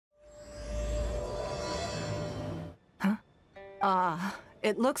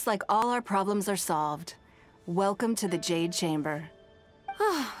It looks like all our problems are solved. Welcome to the Jade Chamber.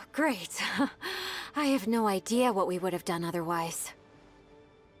 Oh, great. I have no idea what we would have done otherwise.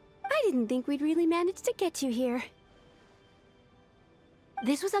 I didn't think we'd really manage to get you here.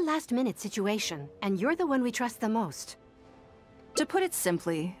 This was a last-minute situation, and you're the one we trust the most. To put it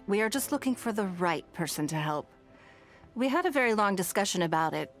simply, we are just looking for the right person to help. We had a very long discussion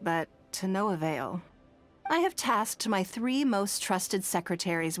about it, but to no avail. I have tasked my 3 most trusted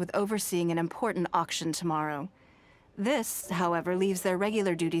secretaries with overseeing an important auction tomorrow. This, however, leaves their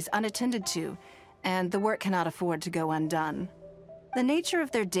regular duties unattended to, and the work cannot afford to go undone. The nature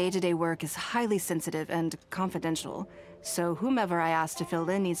of their day-to-day work is highly sensitive and confidential, so whomever I ask to fill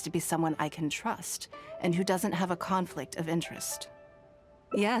in needs to be someone I can trust, and who doesn't have a conflict of interest.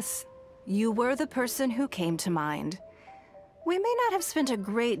 Yes, you were the person who came to mind. We may not have spent a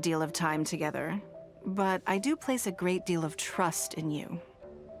great deal of time together, but I do place a great deal of trust in you.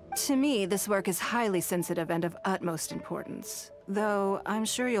 To me, this work is highly sensitive and of utmost importance, though I'm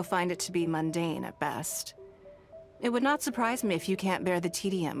sure you'll find it to be mundane at best. It would not surprise me if you can't bear the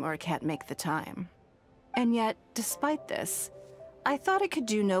tedium or can't make the time. And yet, despite this, I thought it could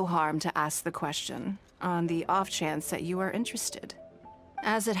do no harm to ask the question, on the off chance that you are interested.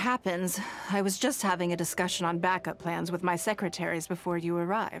 As it happens, I was just having a discussion on backup plans with my secretaries before you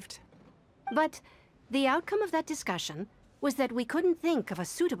arrived. But the outcome of that discussion was that we couldn't think of a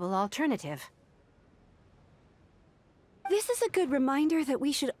suitable alternative. This is a good reminder that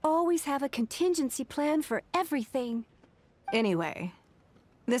we should always have a contingency plan for everything. Anyway,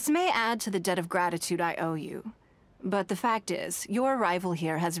 this may add to the debt of gratitude I owe you, but the fact is, your arrival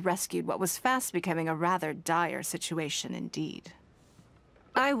here has rescued what was fast becoming a rather dire situation indeed.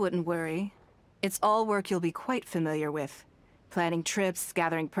 I wouldn't worry. It's all work you'll be quite familiar with. Planning trips,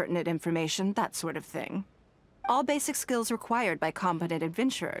 gathering pertinent information, that sort of thing. All basic skills required by competent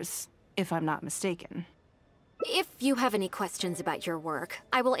adventurers, if I'm not mistaken. If you have any questions about your work,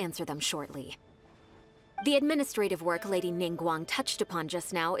 I will answer them shortly. The administrative work Lady Ningguang touched upon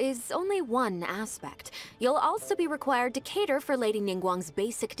just now is only one aspect. You'll also be required to cater for Lady Ningguang's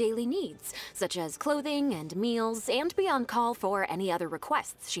basic daily needs, such as clothing and meals, and be on call for any other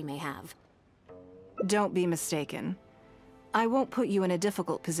requests she may have. Don't be mistaken. I won't put you in a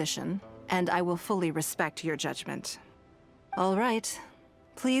difficult position, and I will fully respect your judgment. All right.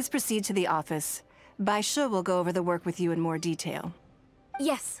 Please proceed to the office. Bai Shi will go over the work with you in more detail.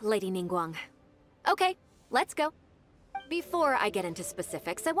 Yes, Lady Ningguang. Okay, let's go. Before I get into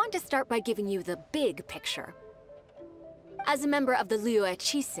specifics, I want to start by giving you the big picture. As a member of the Liyue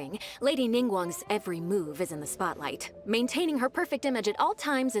Qixing, Lady Ningguang's every move is in the spotlight. Maintaining her perfect image at all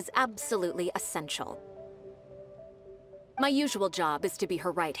times is absolutely essential. My usual job is to be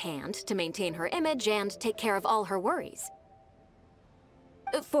her right hand, to maintain her image and take care of all her worries.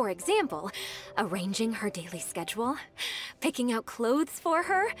 For example, arranging her daily schedule, picking out clothes for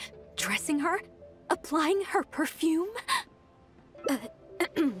her, dressing her, applying her perfume.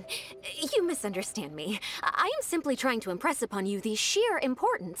 You misunderstand me. I am simply trying to impress upon you the sheer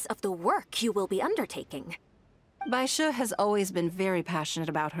importance of the work you will be undertaking. Bai Shi has always been very passionate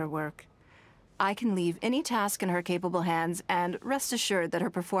about her work. I can leave any task in her capable hands and rest assured that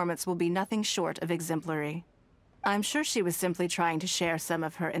her performance will be nothing short of exemplary. I'm sure she was simply trying to share some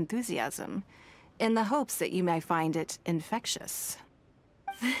of her enthusiasm, in the hopes that you may find it infectious.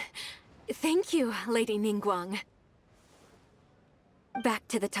 Thank you, Lady Ningguang. Back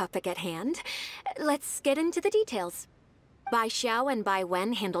to the topic at hand. Let's get into the details. Bai Xiao and Bai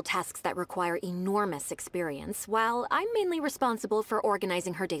Wen handle tasks that require enormous experience, while I'm mainly responsible for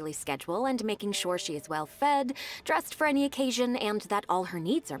organizing her daily schedule and making sure she is well fed, dressed for any occasion, and that all her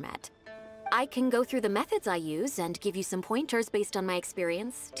needs are met. I can go through the methods I use and give you some pointers based on my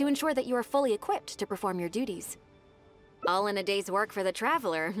experience to ensure that you are fully equipped to perform your duties. All in a day's work for the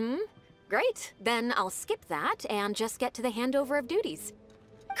traveler, Great, then I'll skip that and just get to the handover of duties.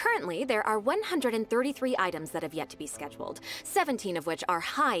 Currently, there are 133 items that have yet to be scheduled, 17 of which are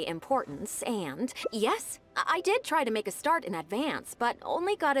high importance, and yes, I did try to make a start in advance, but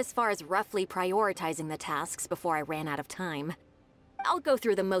only got as far as roughly prioritizing the tasks before I ran out of time. I'll go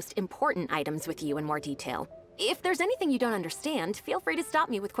through the most important items with you in more detail. If there's anything you don't understand, feel free to stop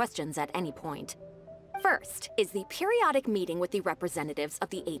me with questions at any point. First is the periodic meeting with the representatives of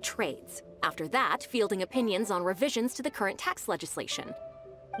the 8 trades. After that, fielding opinions on revisions to the current tax legislation.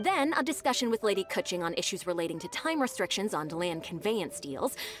 Then, a discussion with Lady Keqing on issues relating to time restrictions on land conveyance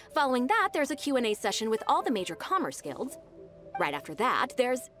deals. Following that, there's a Q&A session with all the major commerce guilds. Right after that,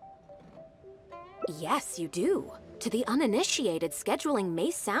 there's... Yes, you do. To the uninitiated, scheduling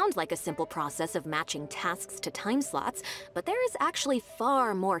may sound like a simple process of matching tasks to time slots, but there is actually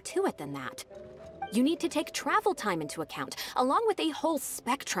far more to it than that. You need to take travel time into account, along with a whole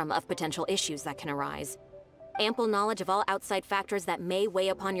spectrum of potential issues that can arise. Ample knowledge of all outside factors that may weigh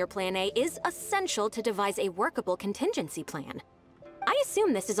upon your Plan A is essential to devise a workable contingency plan. I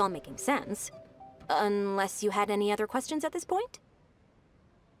assume this is all making sense. Unless you had any other questions at this point?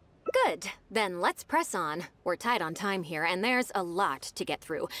 Good. Then let's press on. We're tight on time here, and there's a lot to get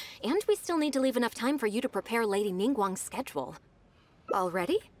through. And we still need to leave enough time for you to prepare Lady Ningguang's schedule.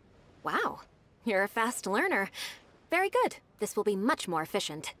 Already? Wow. You're a fast learner. Very good. This will be much more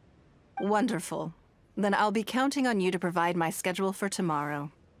efficient. Wonderful. Then I'll be counting on you to provide my schedule for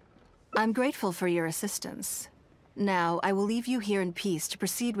tomorrow. I'm grateful for your assistance. Now, I will leave you here in peace to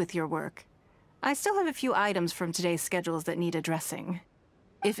proceed with your work. I still have a few items from today's schedules that need addressing.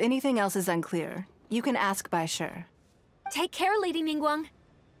 If anything else is unclear, you can ask Bai Shi. Take care, Lady Ningguang.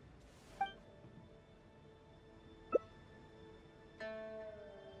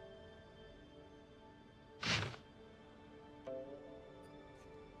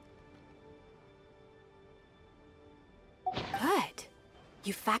 Good.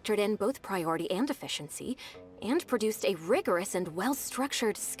 You factored in both priority and efficiency, and produced a rigorous and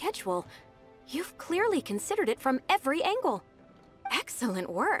well-structured schedule. You've clearly considered it from every angle. Excellent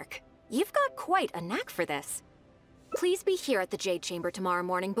work. You've got quite a knack for this. Please be here at the Jade Chamber tomorrow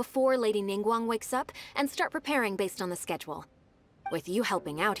morning before Lady Ningguang wakes up and start preparing based on the schedule. With you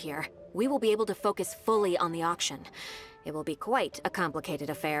helping out here, we will be able to focus fully on the auction. It will be quite a complicated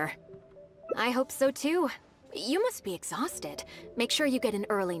affair. I hope so too. You must be exhausted. Make sure you get an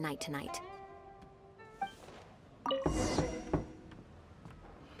early night tonight.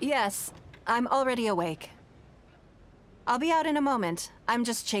 Yes, I'm already awake. I'll be out in a moment. I'm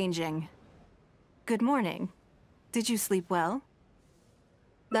just changing. Good morning. Did you sleep well?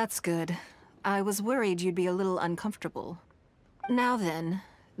 That's good. I was worried you'd be a little uncomfortable. Now then,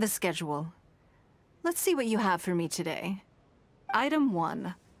 the schedule. Let's see what you have for me today. Item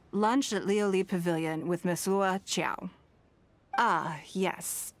 1. Lunch at Lioli Pavilion with Miss Lua Chiao. Ah,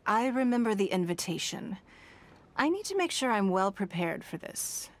 yes. I remember the invitation. I need to make sure I'm well prepared for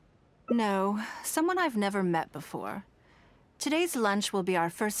this. No, someone I've never met before. Today's lunch will be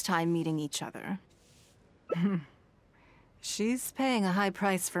our first time meeting each other. She's paying a high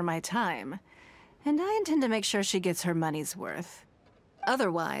price for my time, and I intend to make sure she gets her money's worth.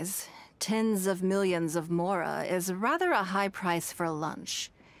 Otherwise, tens of millions of mora is rather a high price for a lunch,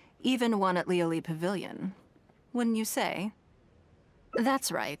 even one at Lioli Pavilion. Wouldn't you say?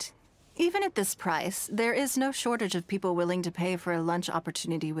 That's right. Even at this price, there is no shortage of people willing to pay for a lunch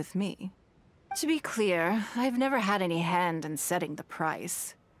opportunity with me. To be clear, I've never had any hand in setting the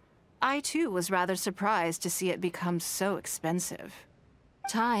price. I too was rather surprised to see it become so expensive.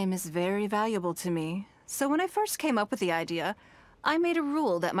 Time is very valuable to me, so when I first came up with the idea, I made a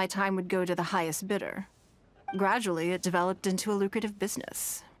rule that my time would go to the highest bidder. Gradually, it developed into a lucrative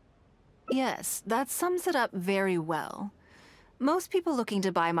business. Yes, that sums it up very well. Most people looking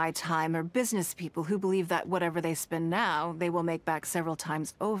to buy my time are business people who believe that whatever they spend now, they will make back several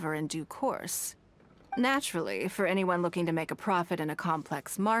times over in due course. Naturally, for anyone looking to make a profit in a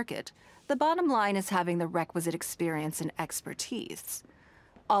complex market, the bottom line is having the requisite experience and expertise.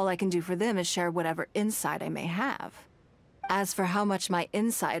 All I can do for them is share whatever insight I may have. As for how much my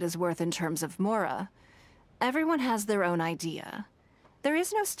insight is worth in terms of mora, everyone has their own idea. There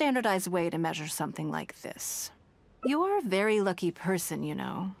is no standardized way to measure something like this. You're a very lucky person, you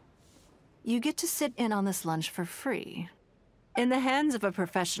know. You get to sit in on this lunch for free. In the hands of a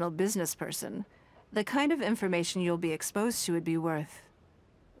professional business person, the kind of information you'll be exposed to would be worth,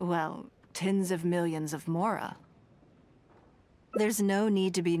 well, tens of millions of mora. There's no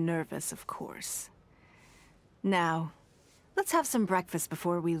need to be nervous, of course. Now, let's have some breakfast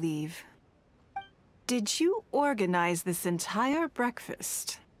before we leave. Did you organize this entire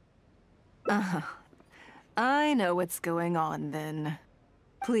breakfast? Uh-huh. I know what's going on, then.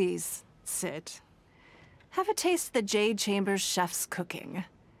 Please, sit. Have a taste of the Jade Chamber's chef's cooking.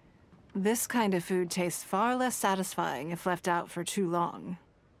 This kind of food tastes far less satisfying if left out for too long.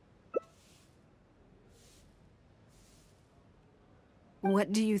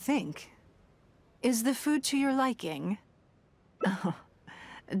 What do you think? Is the food to your liking? Oh,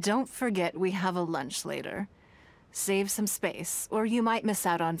 don't forget we have a lunch later. Save some space, or you might miss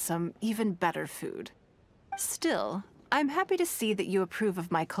out on some even better food. Still, I'm happy to see that you approve of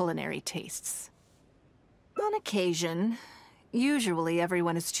my culinary tastes. On occasion, usually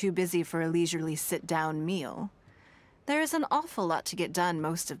everyone is too busy for a leisurely sit-down meal. There is an awful lot to get done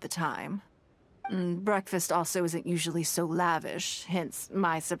most of the time. Breakfast also isn't usually so lavish, hence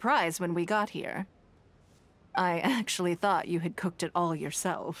my surprise when we got here. I actually thought you had cooked it all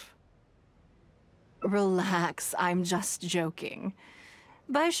yourself. Relax, I'm just joking.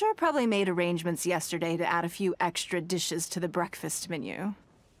 Baisha probably made arrangements yesterday to add a few extra dishes to the breakfast menu.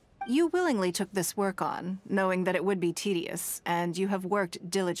 You willingly took this work on, knowing that it would be tedious, and you have worked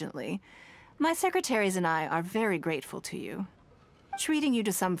diligently. My secretaries and I are very grateful to you. Treating you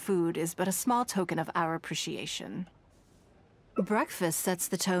to some food is but a small token of our appreciation. Breakfast sets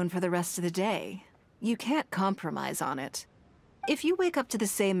the tone for the rest of the day. You can't compromise on it. If you wake up to the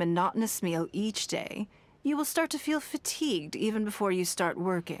same monotonous meal each day, you will start to feel fatigued even before you start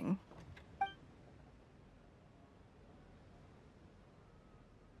working.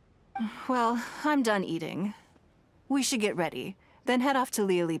 Well, I'm done eating. We should get ready, then head off to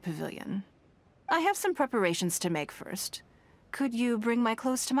Liali Pavilion. I have some preparations to make first. Could you bring my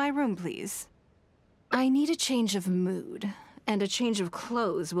clothes to my room, please? I need a change of mood, and a change of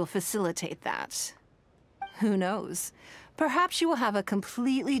clothes will facilitate that. Who knows? Perhaps you will have a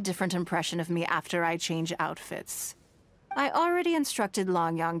completely different impression of me after I change outfits. I already instructed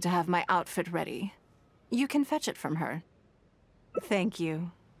Longyang to have my outfit ready. You can fetch it from her. Thank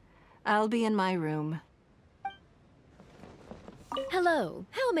you. I'll be in my room. Hello,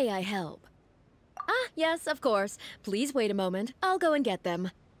 how may I help? Ah, yes, of course. Please wait a moment. I'll go and get them.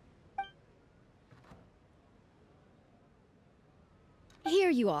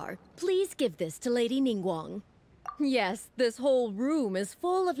 Here you are. Please give this to Lady Ningguang. Yes, this whole room is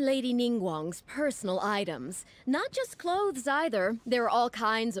full of Lady Ningguang's personal items. Not just clothes either. There are all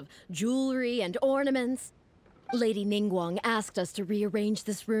kinds of jewelry and ornaments. Lady Ningguang asked us to rearrange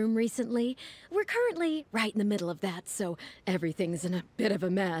this room recently. We're currently right in the middle of that, so everything's in a bit of a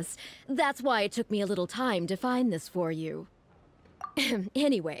mess. That's why it took me a little time to find this for you.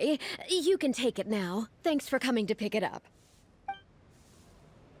 Anyway, you can take it now. Thanks for coming to pick it up.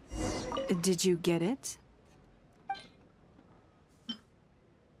 Did you get it?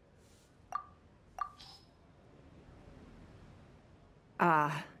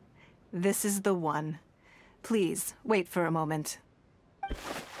 Ah, this is the one. Please, wait for a moment.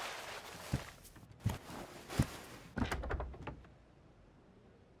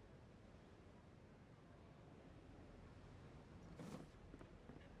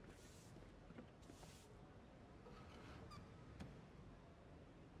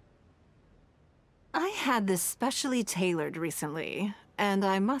 I had this specially tailored recently, and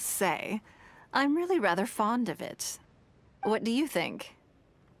I must say, I'm really rather fond of it. What do you think?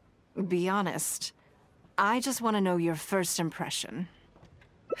 Be honest. I just want to know your first impression.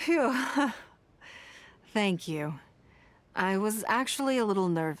 Phew. Thank you. I was actually a little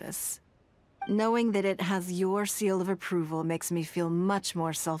nervous. Knowing that it has your seal of approval makes me feel much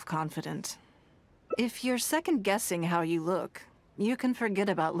more self-confident. If you're second-guessing how you look, you can forget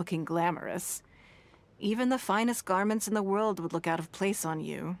about looking glamorous. Even the finest garments in the world would look out of place on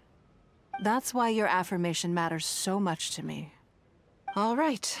you. That's why your affirmation matters so much to me. All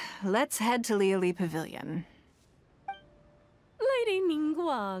right, let's head to Liali Pavilion. Lady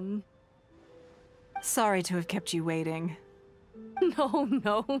Ningguang. Sorry to have kept you waiting. No,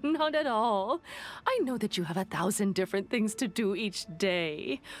 not at all. I know that you have 1,000 different things to do each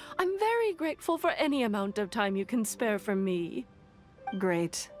day. I'm very grateful for any amount of time you can spare for me.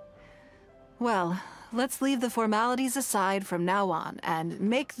 Great. Well, let's leave the formalities aside from now on and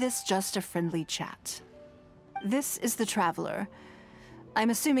make this just a friendly chat. This is the Traveler. I'm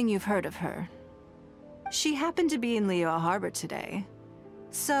assuming you've heard of her. She happened to be in Liyue Harbor today,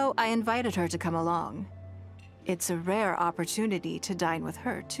 so I invited her to come along. It's a rare opportunity to dine with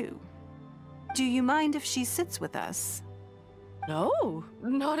her, too. Do you mind if she sits with us? No,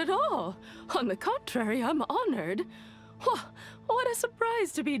 not at all. On the contrary, I'm honored. What a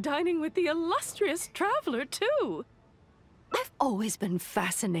surprise to be dining with the illustrious Traveler, too. I've always been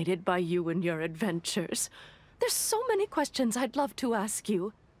fascinated by you and your adventures. There's so many questions I'd love to ask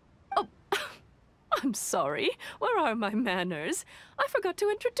you. Oh, I'm sorry. Where are my manners? I forgot to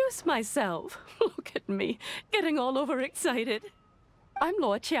introduce myself. Look at me, getting all overexcited. I'm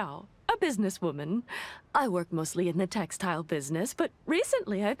Luo Qiao, a businesswoman. I work mostly in the textile business, but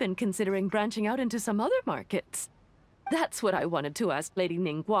recently I've been considering branching out into some other markets. That's what I wanted to ask Lady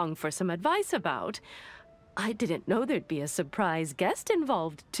Ningguang for some advice about. I didn't know there'd be a surprise guest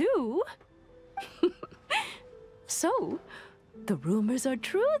involved, too. So, the rumors are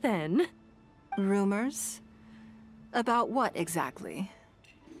true, then? Rumors? About what, exactly?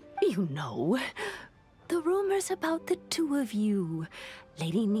 You know, the rumors about the two of you,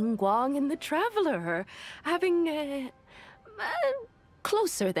 Lady Ningguang and the Traveler, having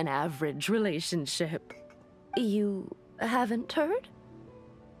closer than average relationship. You haven't heard?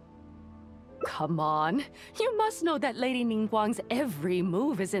 Come on, you must know that Lady Ningguang's every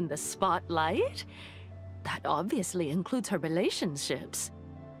move is in the spotlight. That obviously includes her relationships.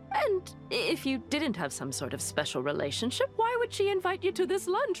 And if you didn't have some sort of special relationship, why would she invite you to this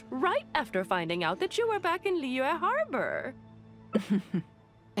lunch right after finding out that you were back in Liyue Harbor?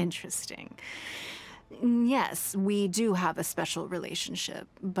 Interesting. Yes, we do have a special relationship,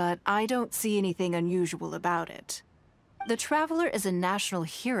 but I don't see anything unusual about it. The Traveler is a national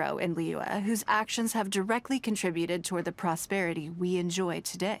hero in Liyue whose actions have directly contributed toward the prosperity we enjoy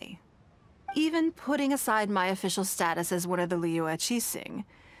today. Even putting aside my official status as one of the Liyue Qixing,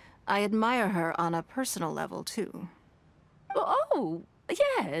 I admire her on a personal level, too. Oh,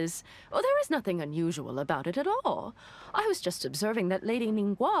 yes. Oh, there is nothing unusual about it at all. I was just observing that Lady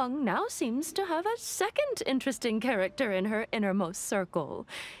Ningguang now seems to have a second interesting character in her innermost circle.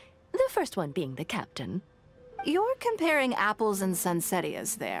 The first one being the captain. You're comparing apples and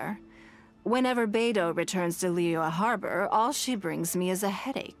sunsettias there. Whenever Beidou returns to Liyue Harbor, all she brings me is a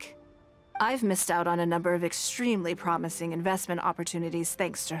headache. I've missed out on a number of extremely promising investment opportunities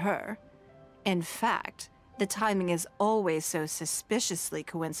thanks to her. In fact, the timing is always so suspiciously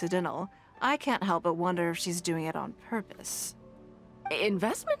coincidental, I can't help but wonder if she's doing it on purpose.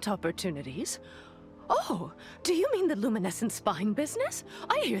 Investment opportunities? Oh, do you mean the luminescent spine business?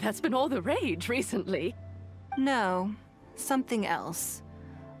 I hear that's been all the rage recently. No, something else.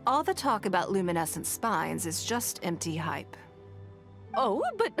 All the talk about luminescent spines is just empty hype. Oh,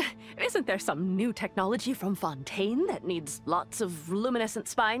 but isn't there some new technology from Fontaine that needs lots of luminescent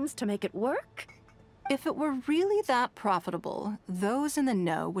spines to make it work? If it were really that profitable, those in the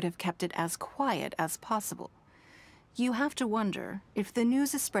know would have kept it as quiet as possible. You have to wonder, if the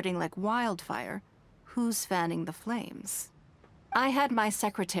news is spreading like wildfire, who's fanning the flames? I had my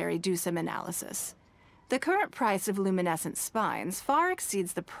secretary do some analysis. The current price of luminescent spines far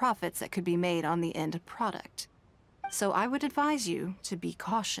exceeds the profits that could be made on the end product. So I would advise you to be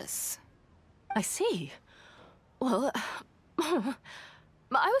cautious. I see. Well, I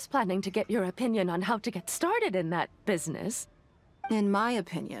was planning to get your opinion on how to get started in that business. In my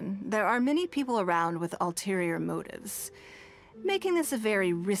opinion, there are many people around with ulterior motives, making this a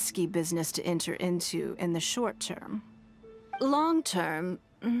very risky business to enter into in the short term. Long term,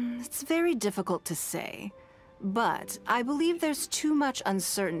 it's very difficult to say, but I believe there's too much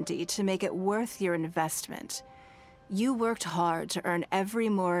uncertainty to make it worth your investment. You worked hard to earn every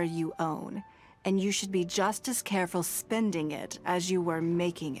mora you own, and you should be just as careful spending it as you were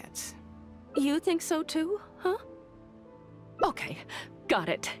making it. You think so too, huh? Okay, got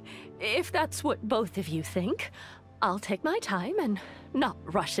it. If that's what both of you think, I'll take my time and not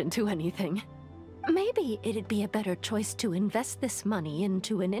rush into anything. Maybe it'd be a better choice to invest this money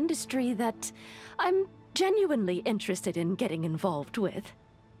into an industry that I'm genuinely interested in getting involved with.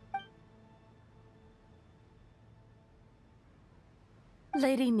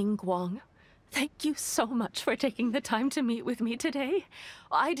 Lady Ningguang, thank you so much for taking the time to meet with me today.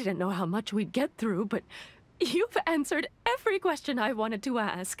 I didn't know how much we'd get through, but you've answered every question I wanted to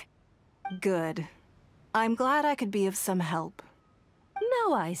ask. Good. I'm glad I could be of some help.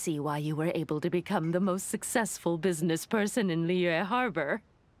 Now I see why you were able to become the most successful business person in Liyue Harbor.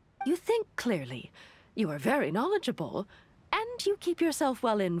 You think clearly, you are very knowledgeable, and you keep yourself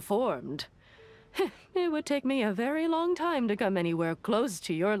well informed. It would take me a very long time to come anywhere close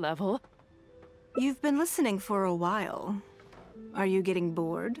to your level. You've been listening for a while. Are you getting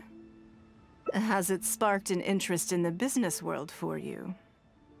bored? Has it sparked an interest in the business world for you?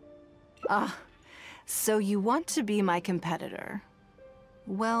 Ah, so you want to be my competitor.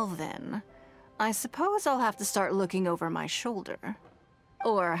 Well then, I suppose I'll have to start looking over my shoulder.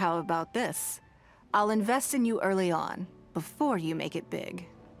 Or how about this? I'll invest in you early on, before you make it big.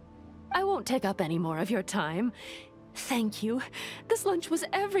 I won't take up any more of your time. Thank you. This lunch was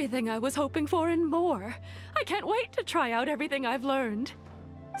everything I was hoping for and more. I can't wait to try out everything I've learned.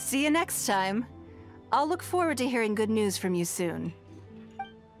 See you next time. I'll look forward to hearing good news from you soon.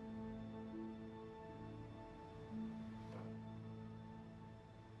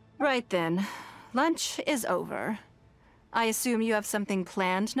 Right then. Lunch is over. I assume you have something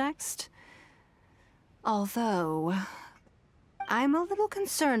planned next? Although, I'm a little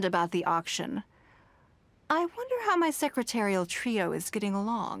concerned about the auction. I wonder how my secretarial trio is getting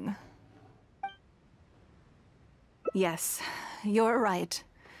along. Yes, you're right.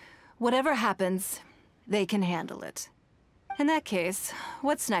 Whatever happens, they can handle it. In that case,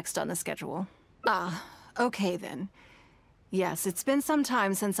 what's next on the schedule? Ah, okay then. Yes, it's been some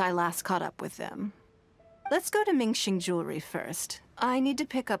time since I last caught up with them. Let's go to Mingxing Jewelry first. I need to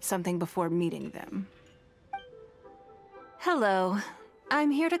pick up something before meeting them. Hello.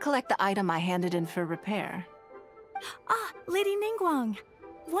 I'm here to collect the item I handed in for repair. Ah, Lady Ningguang.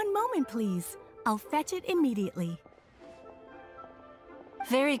 One moment, please. I'll fetch it immediately.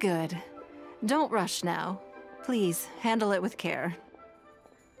 Very good. Don't rush now. Please, handle it with care.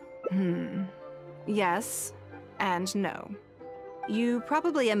 Yes, and no. You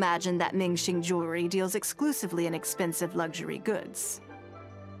probably imagine that Mingxing Jewelry deals exclusively in expensive luxury goods.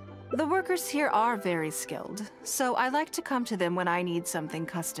 The workers here are very skilled, so I like to come to them when I need something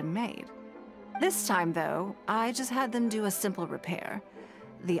custom-made. This time, though, I just had them do a simple repair.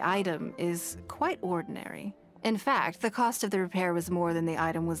 The item is quite ordinary. In fact, the cost of the repair was more than the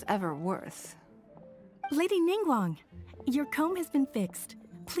item was ever worth. Lady Ningguang, your comb has been fixed.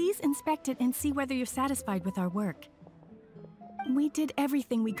 Please inspect it and see whether you're satisfied with our work. We did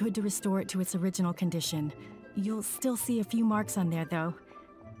everything we could to restore it to its original condition. You'll still see a few marks on there, though.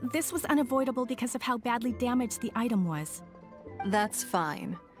 This was unavoidable because of how badly damaged the item was. That's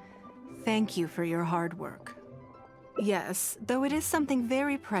fine. Thank you for your hard work. Yes, though it is something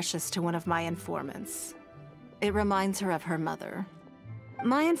very precious to one of my informants. It reminds her of her mother.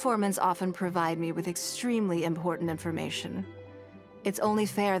 My informants often provide me with extremely important information. It's only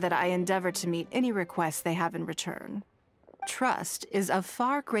fair that I endeavor to meet any requests they have in return. Trust is of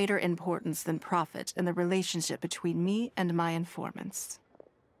far greater importance than profit in the relationship between me and my informants.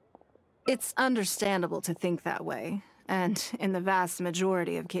 It's understandable to think that way, and in the vast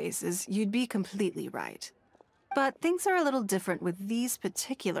majority of cases, you'd be completely right. But things are a little different with these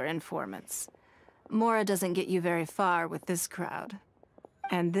particular informants. Mora doesn't get you very far with this crowd.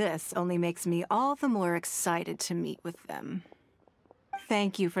 And this only makes me all the more excited to meet with them.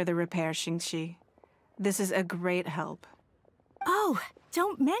 Thank you for the repair, Xingqi. This is a great help. Oh,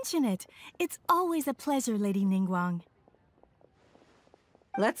 don't mention it. It's always a pleasure, Lady Ningguang.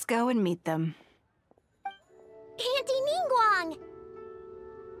 Let's go and meet them. Auntie Ningguang!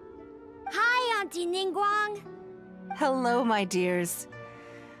 Hi, Auntie Ningguang! Hello, my dears.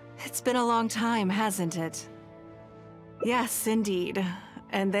 It's been a long time, hasn't it? Yes, indeed.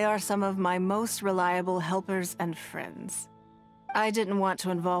 And they are some of my most reliable helpers and friends. I didn't want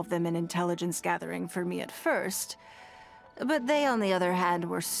to involve them in intelligence gathering for me at first, but they, on the other hand,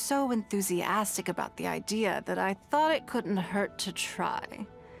 were so enthusiastic about the idea that I thought it couldn't hurt to try.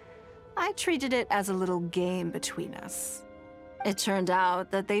 I treated it as a little game between us. It turned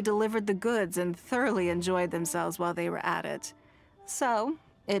out that they delivered the goods and thoroughly enjoyed themselves while they were at it. So,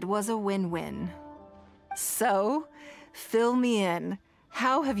 it was a win-win. So, fill me in.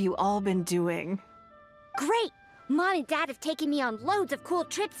 How have you all been doing? Great! Mom and Dad have taken me on loads of cool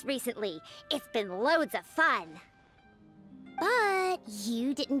trips recently. It's been loads of fun. But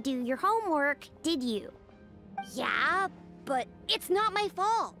you didn't do your homework, did you? Yeah, but it's not my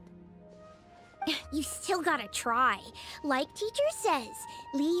fault. You still gotta try. Like teacher says,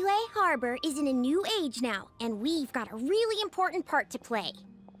 Liyue Harbor is in a new age now, and we've got a really important part to play.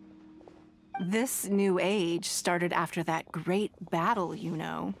 This new age started after that great battle, you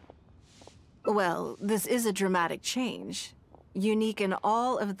know. Well, this is a dramatic change, unique in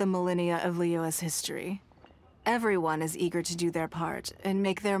all of the millennia of Liyue's history. Everyone is eager to do their part and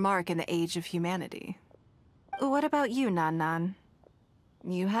make their mark in the age of humanity. What about you, Nan Nan?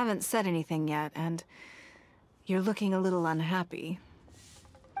 You haven't said anything yet, and you're looking a little unhappy.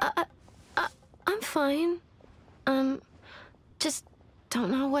 I'm fine. Just don't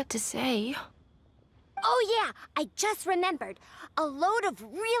know what to say. Oh yeah, I just remembered. A load of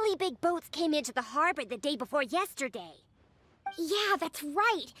really big boats came into the harbor the day before yesterday. Yeah, that's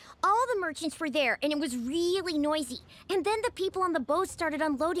right. All the merchants were there, and it was really noisy. And then the people on the boat started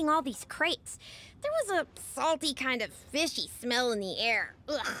unloading all these crates. There was a salty kind of fishy smell in the air.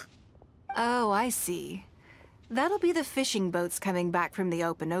 Ugh. Oh, I see. That'll be the fishing boats coming back from the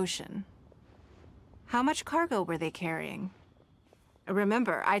open ocean. How much cargo were they carrying?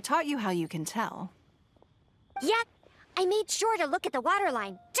 Remember, I taught you how you can tell. Yep, I made sure to look at the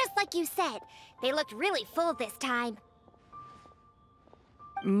waterline, just like you said. They looked really full this time.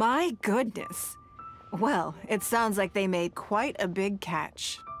 My goodness. Well, it sounds like they made quite a big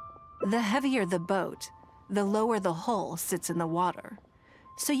catch. The heavier the boat, the lower the hull sits in the water.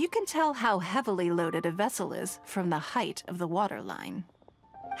 So you can tell how heavily loaded a vessel is from the height of the waterline.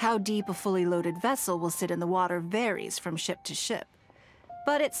 How deep a fully loaded vessel will sit in the water varies from ship to ship.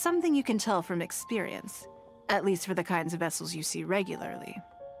 But it's something you can tell from experience, at least for the kinds of vessels you see regularly.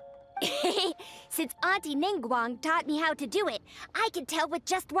 Since Auntie Ningguang taught me how to do it, I can tell with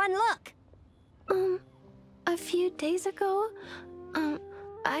just one look. A few days ago,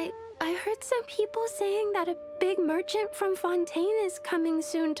 I I heard some people saying that a big merchant from Fontaine is coming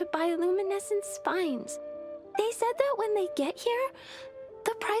soon to buy luminescent spines. They said that when they get here,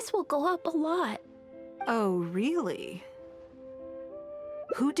 the price will go up a lot. Oh, really?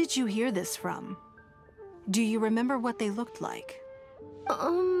 Who did you hear this from? Do you remember what they looked like?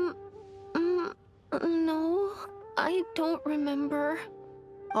 No, I don't remember.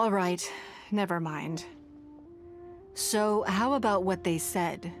 All right, never mind. So, how about what they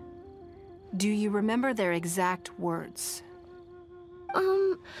said? Do you remember their exact words?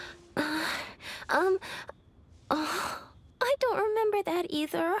 I don't remember that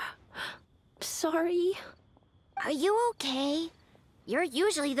either. Sorry. Are you okay? You're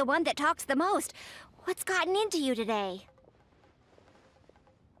usually the one that talks the most. What's gotten into you today?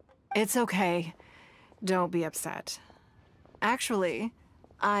 It's okay. Don't be upset. Actually,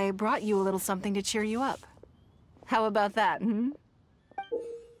 I brought you a little something to cheer you up. How about that, hmm?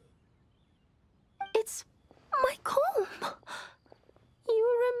 It's my comb.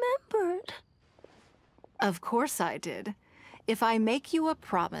 You remembered. Of course I did. If I make you a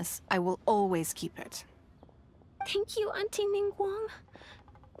promise, I will always keep it. Thank you, Auntie Ningguang.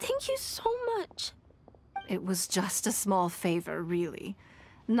 Thank you so much. It was just a small favor, really.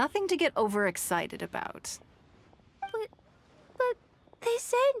 Nothing to get overexcited about. But they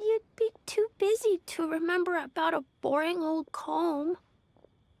said you'd be too busy to remember about a boring old comb.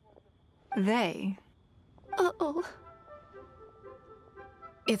 They? Uh-oh.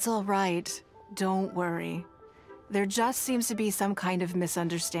 It's all right. Don't worry. There just seems to be some kind of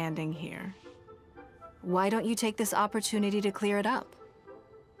misunderstanding here. Why don't you take this opportunity to clear it up?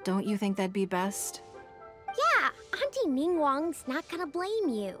 Don't you think that'd be best? Yeah, Auntie Ningguang's not gonna blame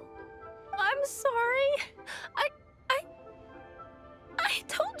you. I'm sorry. I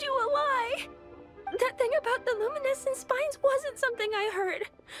told you a lie. That thing about the luminescent spines wasn't something I heard.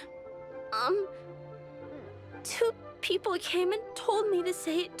 Two people came and told me to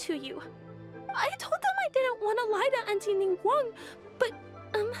say it to you. I told them I didn't want to lie to Auntie Ningguang, but,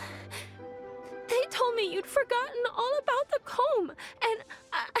 they told me you'd forgotten all about the comb, and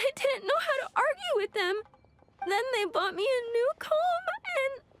I didn't know how to argue with them. Then they bought me a new comb,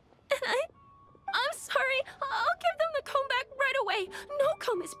 and I'm sorry. I'll give them the comb back right away. No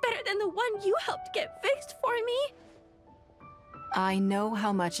comb is better than the one you helped get fixed for me. I know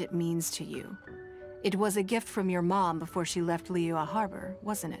how much it means to you. It was a gift from your mom before she left Liyue Harbor,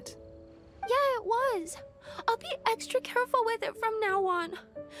 wasn't it? Yeah, it was. I'll be extra careful with it from now on.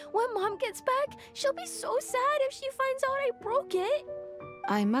 When Mom gets back, she'll be so sad if she finds out I broke it.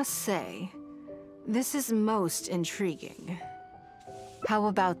 I must say, this is most intriguing. How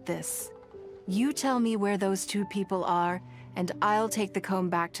about this? You tell me where those two people are, and I'll take the comb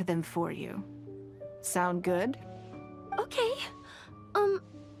back to them for you. Sound good? Okay.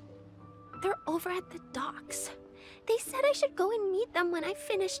 They're over at the docks. They said I should go and meet them when I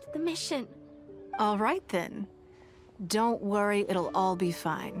finished the mission. All right, then. Don't worry, it'll all be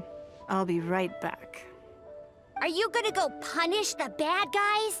fine. I'll be right back. Are you gonna go punish the bad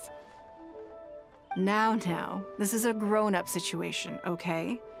guys? Now, this is a grown-up situation,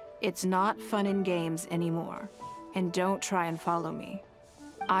 okay? It's not fun and games anymore. And don't try and follow me.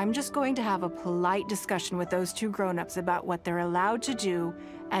 I'm just going to have a polite discussion with those two grown-ups about what they're allowed to do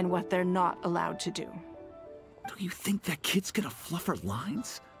and what they're not allowed to do. Do you think that kid's gonna fluff her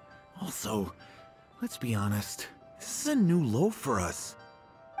lines? Also, let's be honest, this is a new low for us.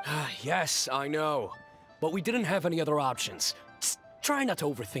 Yes, I know. But we didn't have any other options. Just try not to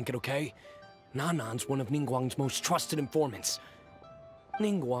overthink it, okay? Nanan's one of Ningguang's most trusted informants.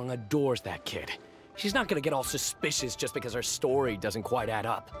 Ningguang adores that kid. She's not gonna get all suspicious just because her story doesn't quite add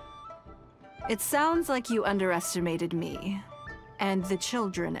up. It sounds like you underestimated me. And the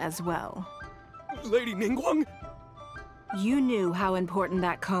children as well. Lady Ningguang? You knew how important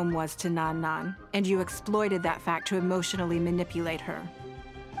that comb was to Nan, and you exploited that fact to emotionally manipulate her.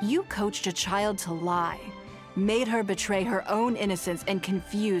 You coached a child to lie, made her betray her own innocence and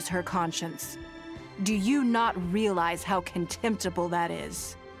confuse her conscience. Do you not realize how contemptible that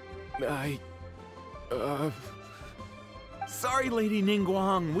is? Sorry, Lady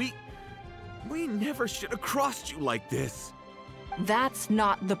Ningguang, we never should have crossed you like this. That's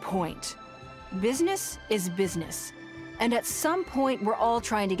not the point. Business is business. And at some point, we're all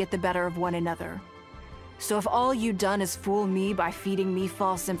trying to get the better of one another. So if all you've done is fool me by feeding me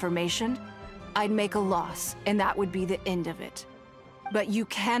false information, I'd make a loss, and that would be the end of it. But you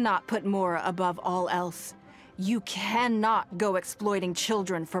cannot put Mora above all else. You cannot go exploiting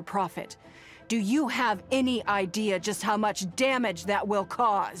children for profit. Do you have any idea just how much damage that will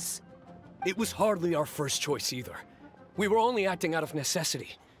cause? It was hardly our first choice either. We were only acting out of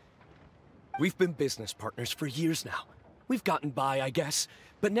necessity. We've been business partners for years now. We've gotten by, I guess,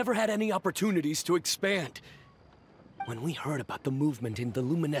 but never had any opportunities to expand. When we heard about the movement in the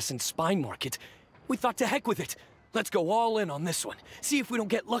luminescent spine market, we thought to heck with it. Let's go all in on this one. See if we don't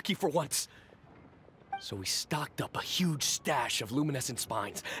get lucky for once. So we stocked up a huge stash of luminescent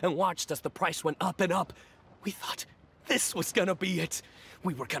spines and watched as the price went up and up. We thought this was gonna be it.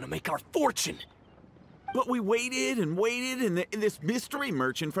 We were gonna make our fortune. But we waited and waited, and this mystery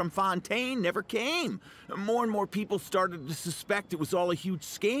merchant from Fontaine never came. More and more people started to suspect it was all a huge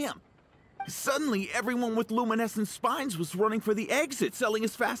scam. Suddenly, everyone with luminescent spines was running for the exit, selling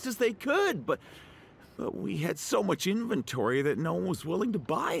as fast as they could, but we had so much inventory that no one was willing to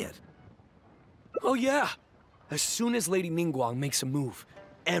buy it. Oh yeah! As soon as Lady Ningguang makes a move,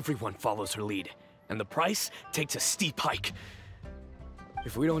 everyone follows her lead, and the price takes a steep hike.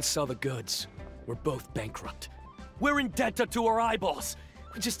 If we don't sell the goods, we're both bankrupt. We're in debt up to our eyeballs.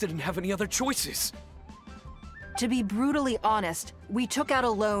 We just didn't have any other choices. To be brutally honest, we took out a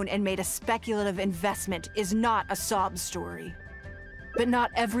loan and made a speculative investment is not a sob story. But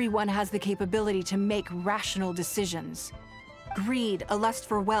not everyone has the capability to make rational decisions. Greed, a lust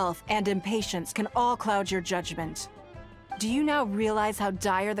for wealth, and impatience can all cloud your judgment. Do you now realize how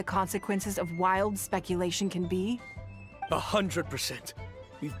dire the consequences of wild speculation can be? 100%.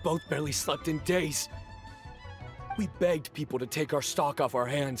 We've both barely slept in days. We begged people to take our stock off our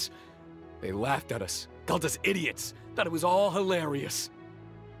hands. They laughed at us, called us idiots, thought it was all hilarious.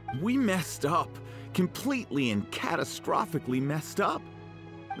 We messed up. Completely and catastrophically messed up.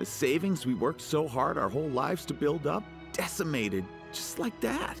 The savings we worked so hard our whole lives to build up, decimated, just like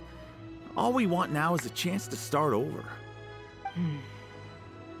that. All we want now is a chance to start over.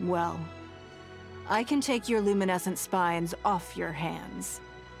 Well, I can take your luminescent spines off your hands,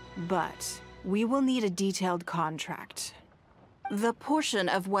 but we will need a detailed contract. The portion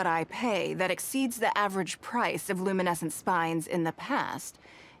of what I pay that exceeds the average price of luminescent spines in the past,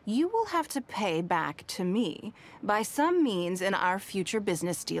 you will have to pay back to me by some means in our future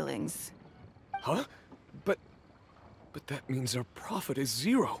business dealings. Huh? But that means our profit is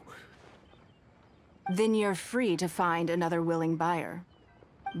 0. Then you're free to find another willing buyer.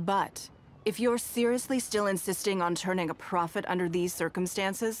 But if you're seriously still insisting on turning a profit under these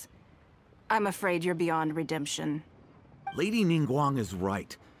circumstances, I'm afraid you're beyond redemption. Lady Ningguang is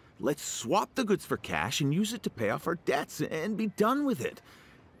right. Let's swap the goods for cash and use it to pay off our debts and be done with it.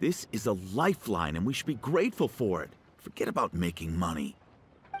 This is a lifeline and we should be grateful for it. Forget about making money.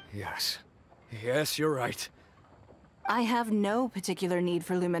 Yes. Yes, you're right. I have no particular need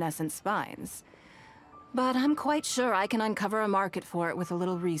for luminescent spines, but I'm quite sure I can uncover a market for it with a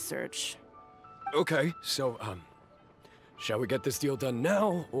little research. Okay, so, shall we get this deal done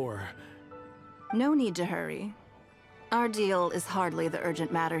now, or...? No need to hurry. Our deal is hardly the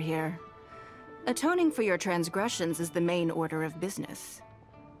urgent matter here. Atoning for your transgressions is the main order of business.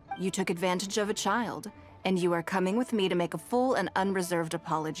 You took advantage of a child, and you are coming with me to make a full and unreserved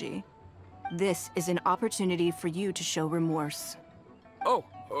apology. This is an opportunity for you to show remorse. Oh,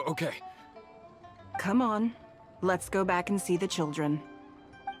 okay. Come on, let's go back and see the children.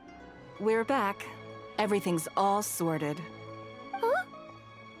 We're back. Everything's all sorted. Huh?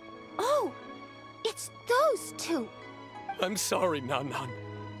 Oh, it's those two. I'm sorry, Nan.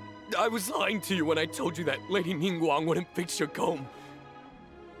 I was lying to you when I told you that Lady Ningguang wouldn't fix your comb.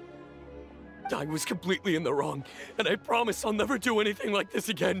 I was completely in the wrong, and I promise I'll never do anything like this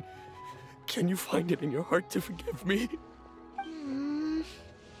again. Can you find it in your heart to forgive me?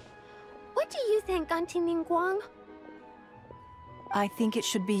 What do you think, Auntie Ningguang? I think it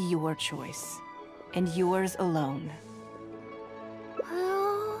should be your choice, and yours alone.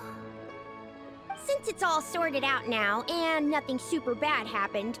 Well, since it's all sorted out now, and nothing super bad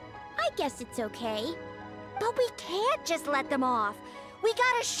happened, I guess it's okay. But we can't just let them off. We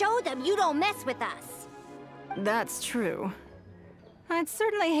gotta show them you don't mess with us. That's true. I'd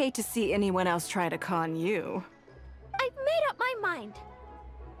certainly hate to see anyone else try to con you. I've made up my mind.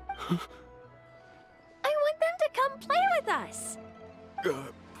 I want them to come play with us.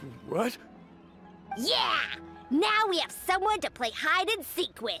 What? Yeah! Now we have someone to play hide and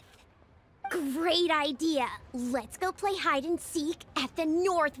seek with. Great idea. Let's go play hide and seek at the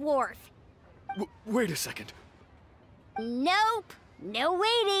North Wharf. Wait a second. Nope. No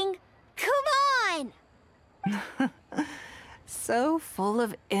waiting. Come on! So full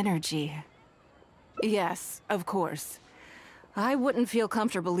of energy. Yes, of course. I wouldn't feel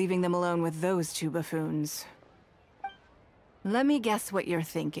comfortable leaving them alone with those two buffoons. Let me guess what you're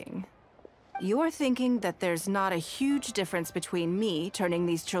thinking. You're thinking that there's not a huge difference between me turning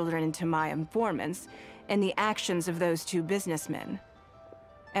these children into my informants and the actions of those two businessmen.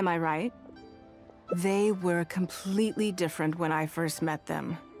 Am I right? They were completely different when I first met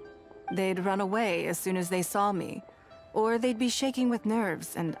them. They'd run away as soon as they saw me, or they'd be shaking with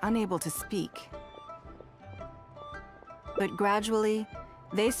nerves and unable to speak. But gradually,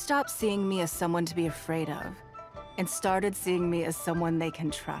 they stopped seeing me as someone to be afraid of, and started seeing me as someone they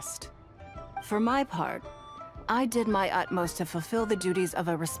can trust. For my part, I did my utmost to fulfill the duties of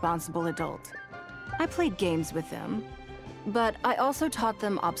a responsible adult. I played games with them, but I also taught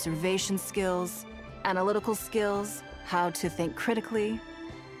them observation skills, analytical skills, how to think critically.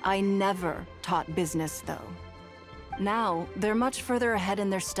 I never taught business, though. Now, they're much further ahead in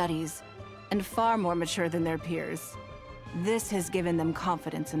their studies, and far more mature than their peers. This has given them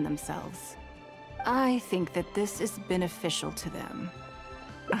confidence in themselves. I think that this is beneficial to them.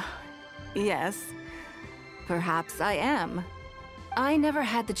 Yes, perhaps I am. I never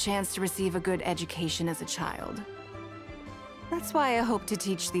had the chance to receive a good education as a child. That's why I hope to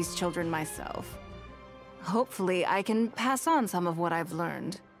teach these children myself. Hopefully, I can pass on some of what I've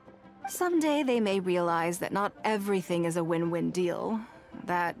learned. Someday they may realize that not everything is a win-win deal,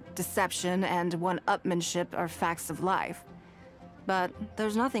 that deception and one-upmanship are facts of life. But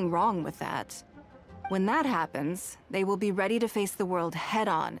there's nothing wrong with that. When that happens, they will be ready to face the world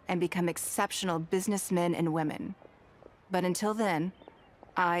head-on and become exceptional businessmen and women. But until then,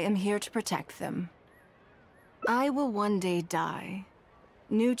 I am here to protect them. I will one day die.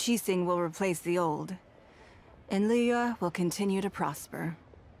 New Qixing will replace the old, and Liyue will continue to prosper.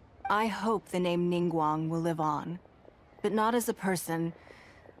 I hope the name Ningguang will live on, but not as a person,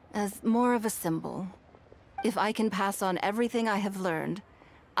 as more of a symbol. If I can pass on everything I have learned,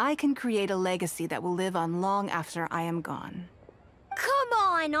 I can create a legacy that will live on long after I am gone. Come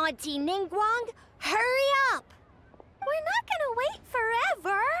on, Auntie Ningguang! Hurry up! We're not gonna wait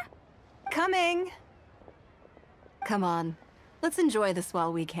forever! Coming! Come on, let's enjoy this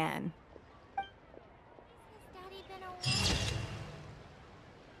while we can. Has Daddy been away?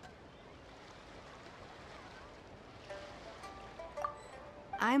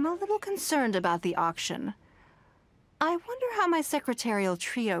 I'm a little concerned about the auction. I wonder how my secretarial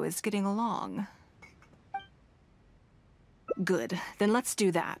trio is getting along. Good, then let's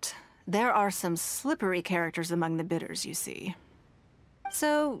do that. There are some slippery characters among the bidders, you see.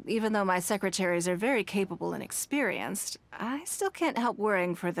 So, even though my secretaries are very capable and experienced, I still can't help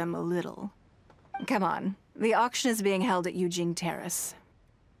worrying for them a little. Come on, the auction is being held at Yujing Terrace.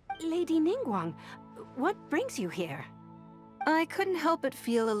 Lady Ningguang, what brings you here? I couldn't help but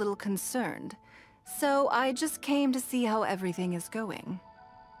feel a little concerned, so I just came to see how everything is going.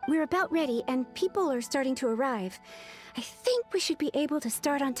 We're about ready, and people are starting to arrive. I think we should be able to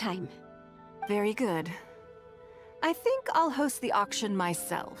start on time. Very good. I think I'll host the auction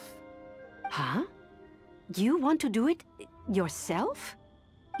myself. Huh? You want to do it yourself?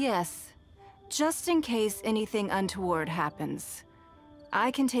 Yes, just in case anything untoward happens.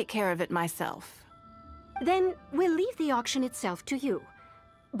 I can take care of it myself. Then we'll leave the auction itself to you.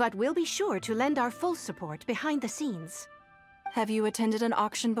 But we'll be sure to lend our full support behind the scenes. Have you attended an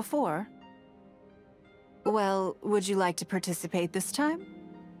auction before? Well, would you like to participate this time?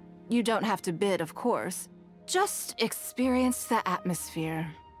 You don't have to bid, of course. Just experience the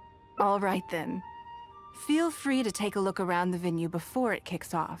atmosphere. All right then. Feel free to take a look around the venue before it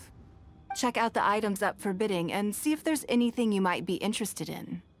kicks off. Check out the items up for bidding and see if there's anything you might be interested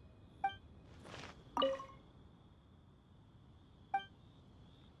in.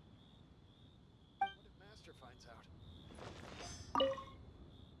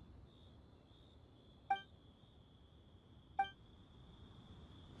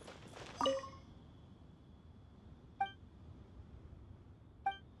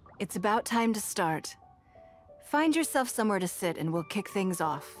 It's about time to start. Find yourself somewhere to sit and we'll kick things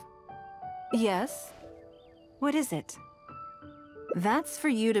off. Yes? What is it? That's for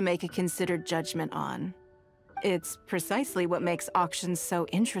you to make a considered judgment on. It's precisely what makes auctions so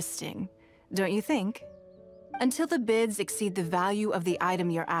interesting, don't you think? Until the bids exceed the value of the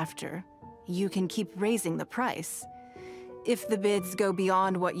item you're after, you can keep raising the price. If the bids go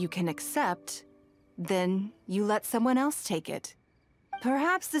beyond what you can accept, then you let someone else take it.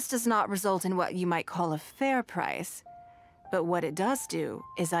 Perhaps this does not result in what you might call a fair price, but what it does do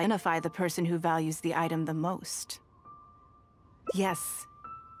is identify the person who values the item the most. Yes,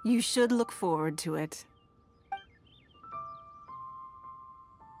 you should look forward to it.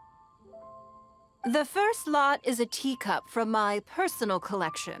 The first lot is a teacup from my personal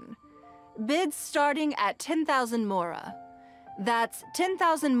collection. Bids starting at 10,000 mora. That's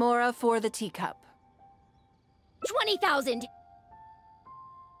 10,000 mora for the teacup. 20,000!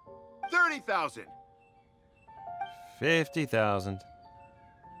 30,000. 50,000.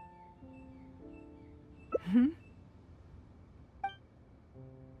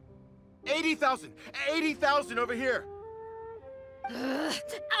 80,000! 80,000 over here!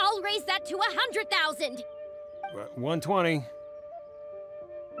 I'll raise that to 100,000! 120.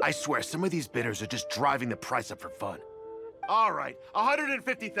 I swear, some of these bidders are just driving the price up for fun. All right,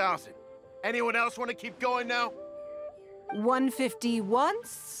 150,000. Anyone else want to keep going now? 150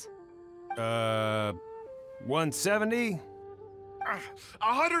 once? 170?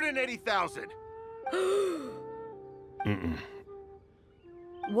 180,000.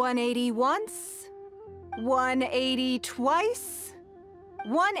 180 once? 180 twice?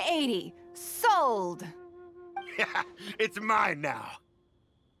 180. Sold! It's mine now.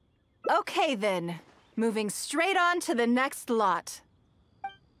 Okay then. Moving straight on to the next lot.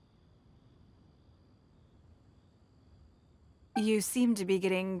 You seem to be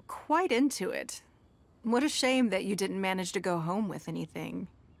getting quite into it. What a shame that you didn't manage to go home with anything.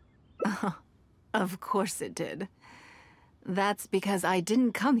 Of course it did. That's because I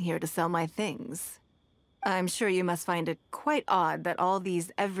didn't come here to sell my things. I'm sure you must find it quite odd that all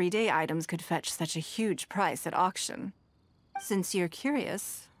these everyday items could fetch such a huge price at auction. Since you're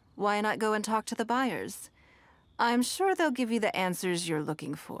curious, why not go and talk to the buyers? I'm sure they'll give you the answers you're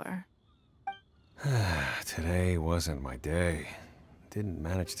looking for. Today wasn't my day. Didn't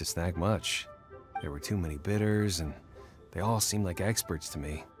manage to snag much. There were too many bidders, and they all seemed like experts to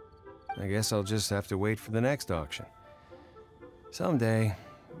me. I guess I'll just have to wait for the next auction. Someday,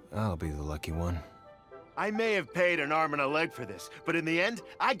 I'll be the lucky one. I may have paid an arm and a leg for this, but in the end,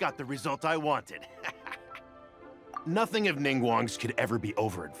 I got the result I wanted. Nothing of Ningguang's could ever be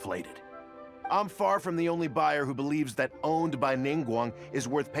overinflated. I'm far from the only buyer who believes that owned by Ningguang is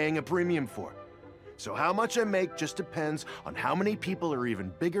worth paying a premium for. So how much I make just depends on how many people are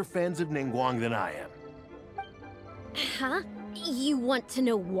even bigger fans of Ningguang than I am. Huh? You want to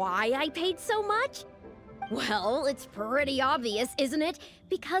know why I paid so much? Well, it's pretty obvious, isn't it?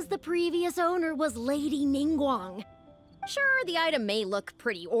 Because the previous owner was Lady Ningguang. Sure, the item may look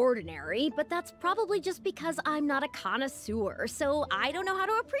pretty ordinary, but that's probably just because I'm not a connoisseur, so I don't know how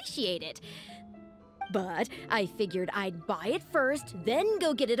to appreciate it. But I figured I'd buy it first, then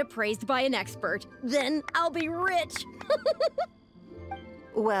go get it appraised by an expert. Then I'll be rich!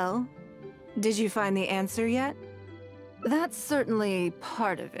 Well, did you find the answer yet? That's certainly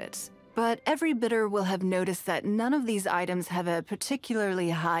part of it, but every bidder will have noticed that none of these items have a particularly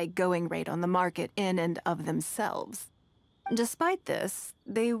high going rate on the market in and of themselves. Despite this,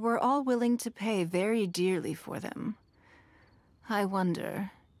 they were all willing to pay very dearly for them. I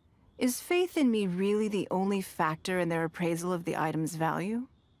wonder, is faith in me really the only factor in their appraisal of the item's value?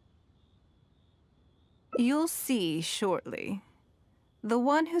 You'll see shortly. The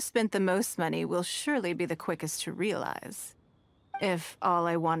one who spent the most money will surely be the quickest to realize. If all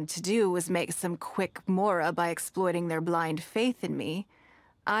I wanted to do was make some quick mora by exploiting their blind faith in me,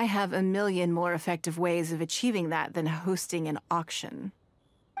 I have a million more effective ways of achieving that than hosting an auction.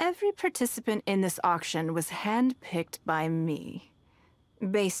 Every participant in this auction was handpicked by me,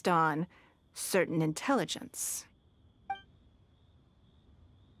 based on certain intelligence.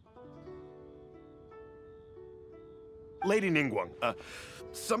 Lady Ningguang,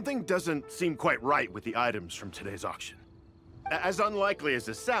 something doesn't seem quite right with the items from today's auction. As unlikely as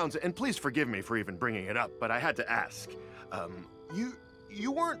this sounds, and please forgive me for even bringing it up, but I had to ask.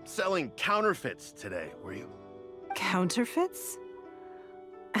 You weren't selling counterfeits today, were you? Counterfeits?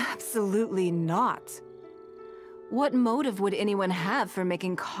 Absolutely not. What motive would anyone have for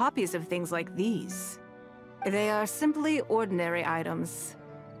making copies of things like these? They are simply ordinary items,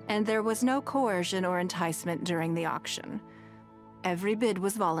 and there was no coercion or enticement during the auction. Every bid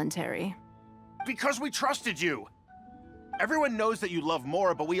was voluntary. Because we trusted you! Everyone knows that you love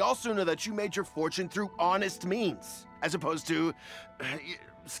Mora, but we also know that you made your fortune through honest means, as opposed to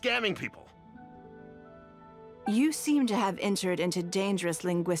scamming people. You seem to have entered into dangerous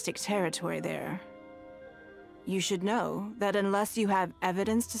linguistic territory there. You should know that unless you have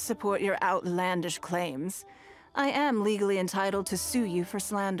evidence to support your outlandish claims, I am legally entitled to sue you for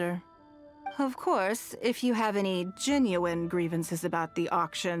slander. Of course, if you have any genuine grievances about the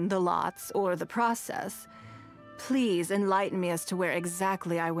auction, the lots, or the process, please enlighten me as to where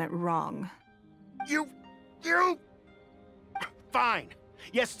exactly I went wrong. You... Fine.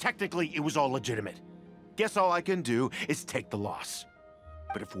 Yes, technically, it was all legitimate. Guess all I can do is take the loss.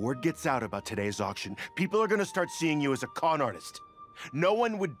 But if word gets out about today's auction, people are gonna start seeing you as a con artist. No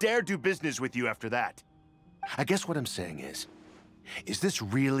one would dare do business with you after that. I guess what I'm saying is this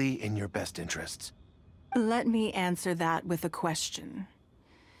really in your best interests? Let me answer that with a question.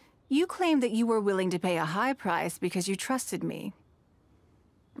 You claim that you were willing to pay a high price because you trusted me.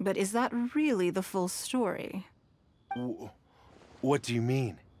 But is that really the full story? What do you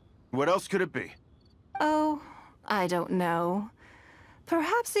mean? What else could it be? Oh, I don't know.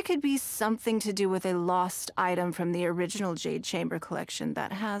 Perhaps it could be something to do with a lost item from the original Jade Chamber collection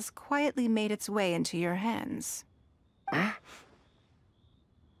that has quietly made its way into your hands.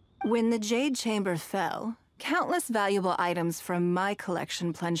 When the Jade Chamber fell, countless valuable items from my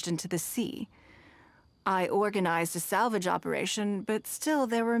collection plunged into the sea. I organized a salvage operation, but still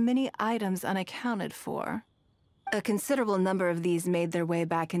there were many items unaccounted for. A considerable number of these made their way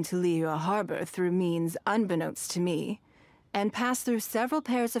back into Liyue Harbor through means unbeknownst to me, and passed through several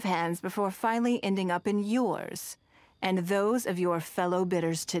pairs of hands before finally ending up in yours, and those of your fellow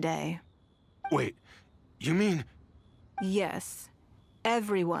bidders today. Wait, you mean... Yes.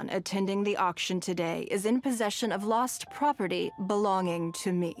 Everyone attending the auction today is in possession of lost property belonging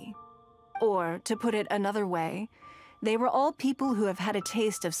to me. Or, to put it another way, they were all people who have had a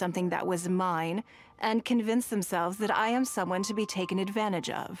taste of something that was mine and convinced themselves that I am someone to be taken advantage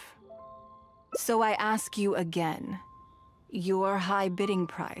of. So I ask you again, your high bidding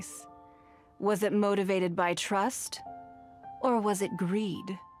price, was it motivated by trust, or was it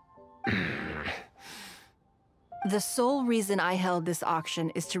greed? The sole reason I held this auction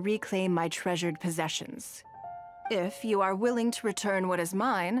is to reclaim my treasured possessions. If you are willing to return what is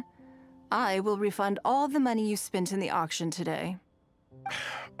mine, I will refund all the money you spent in the auction today.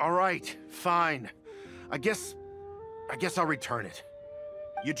 All right, fine. I guess I'll return it.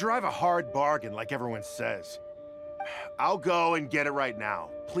 You drive a hard bargain like everyone says. I'll go and get it right now.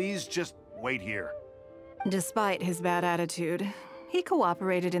 Please just wait here. Despite his bad attitude, he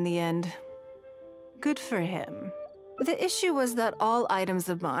cooperated in the end. Good for him. The issue was that all items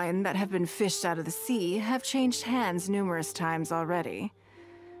of mine that have been fished out of the sea have changed hands numerous times already.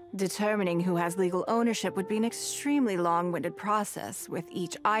 Determining who has legal ownership would be an extremely long-winded process, with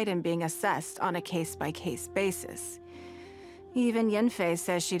each item being assessed on a case-by-case basis. Even Yenfei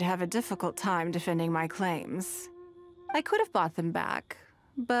says she'd have a difficult time defending my claims. I could have bought them back,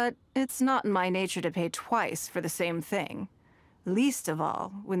 but it's not in my nature to pay twice for the same thing. Least of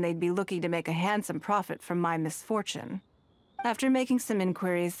all, when they'd be looking to make a handsome profit from my misfortune. After making some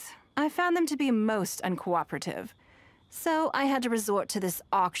inquiries, I found them to be most uncooperative, so I had to resort to this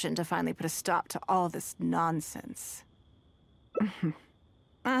auction to finally put a stop to all this nonsense.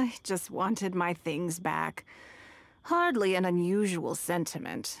 I just wanted my things back. Hardly an unusual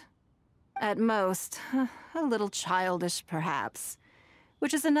sentiment. At most, a little childish perhaps,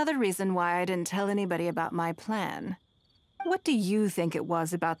 which is another reason why I didn't tell anybody about my plan. What do you think it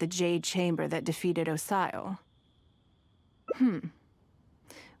was about the Jade Chamber that defeated Osile?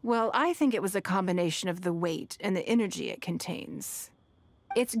 Well, I think it was a combination of the weight and the energy it contains.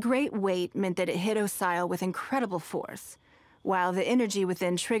 Its great weight meant that it hit Osile with incredible force, while the energy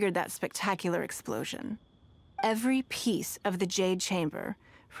within triggered that spectacular explosion. Every piece of the Jade Chamber,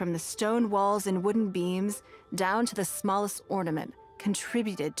 from the stone walls and wooden beams down to the smallest ornament,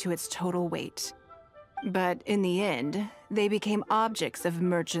 contributed to its total weight. But in the end, they became objects of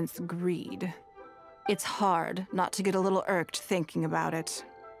merchants' greed. It's hard not to get a little irked thinking about it.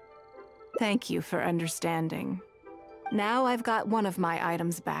 Thank you for understanding. Now I've got one of my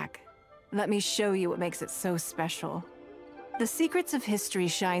items back. Let me show you what makes it so special. The secrets of history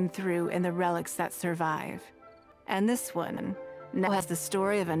shine through in the relics that survive. And this one now has the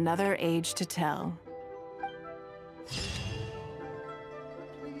story of another age to tell.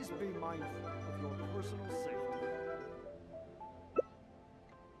 Please be mindful of your personal safety.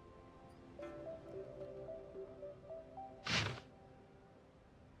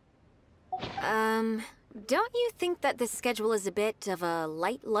 Don't you think that this schedule is a bit of a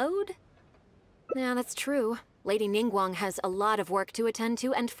light load? Yeah, that's true. Lady Ningguang has a lot of work to attend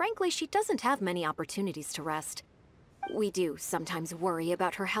to, and frankly, she doesn't have many opportunities to rest. We do sometimes worry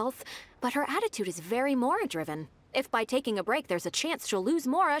about her health, but her attitude is very Mora-driven. If by taking a break there's a chance she'll lose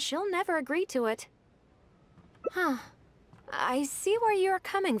Mora, she'll never agree to it. Huh. I see where you're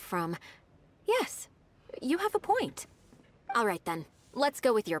coming from. Yes, you have a point. All right then, let's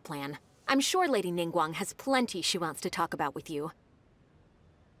go with your plan. I'm sure Lady Ningguang has plenty she wants to talk about with you.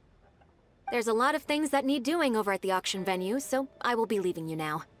 There's a lot of things that need doing over at the auction venue, so I will be leaving you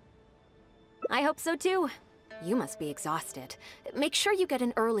now. I hope so too. You must be exhausted. Make sure you get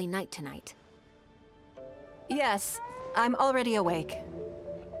an early night tonight. Yes, I'm already awake.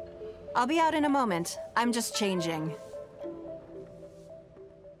 I'll be out in a moment. I'm just changing.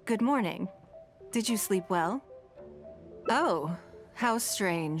 Good morning. Did you sleep well? Oh, how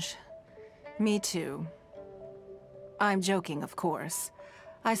strange. Me too. I'm joking, of course.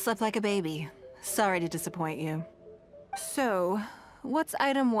 I slept like a baby. Sorry to disappoint you. So, what's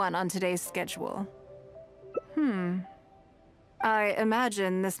item 1 on today's schedule? I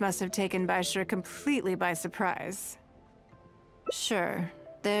imagine this must have taken Baisher completely by surprise. Sure,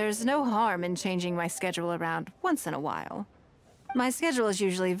 there's no harm in changing my schedule around once in a while. My schedule is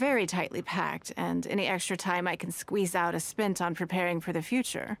usually very tightly packed, and any extra time I can squeeze out is spent on preparing for the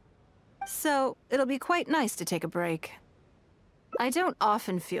future. So, it'll be quite nice to take a break. I don't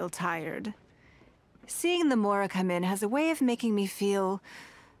often feel tired. Seeing the Mora come in has a way of making me feel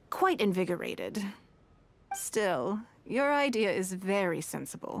quite invigorated. Still, your idea is very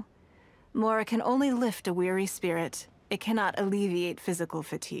sensible. Mora can only lift a weary spirit. It cannot alleviate physical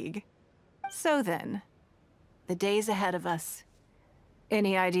fatigue. So then, the days ahead of us.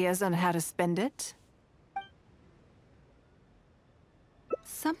 Any ideas on how to spend it?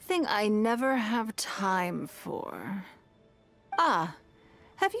 Something I never have time for. Ah,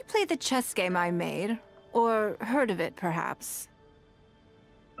 have you played the chess game I made? Or heard of it, perhaps?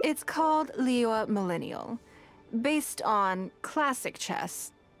 It's called Liyue Millennial, based on classic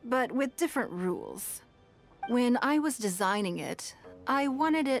chess, but with different rules. When I was designing it, I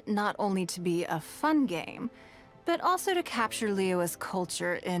wanted it not only to be a fun game, but also to capture Liyue's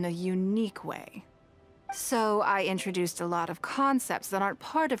culture in a unique way. So I introduced a lot of concepts that aren't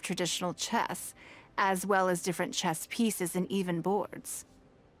part of traditional chess, as well as different chess pieces and even boards.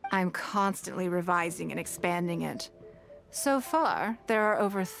 I'm constantly revising and expanding it. So far, there are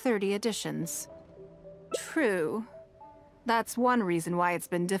over 30 editions. True. That's one reason why it's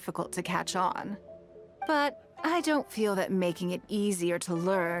been difficult to catch on. But I don't feel that making it easier to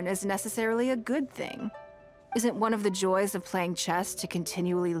learn is necessarily a good thing. Isn't one of the joys of playing chess to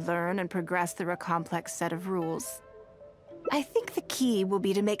continually learn and progress through a complex set of rules? I think the key will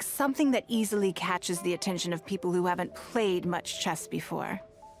be to make something that easily catches the attention of people who haven't played much chess before.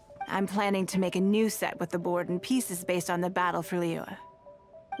 I'm planning to make a new set with the board and pieces based on the battle for Liyue.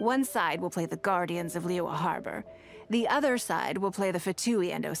 One side will play the Guardians of Liyue Harbor. The other side will play the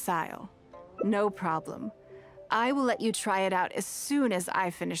Fatui and Osile. No problem. I will let you try it out as soon as I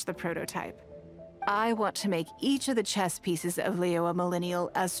finish the prototype. I want to make each of the chess pieces of Liyue Millennial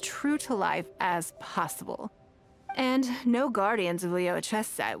as true to life as possible. And no Guardians of Liyue chess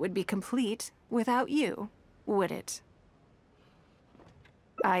set would be complete without you, would it?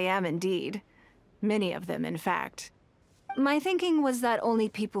 I am indeed. Many of them, in fact. My thinking was that only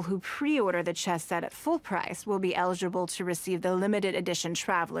people who pre-order the chess set at full price will be eligible to receive the limited edition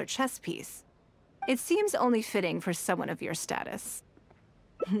Traveler chess piece. It seems only fitting for someone of your status.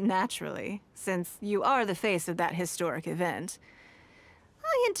 Naturally, since you are the face of that historic event.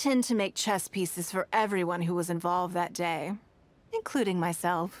 I intend to make chess pieces for everyone who was involved that day, including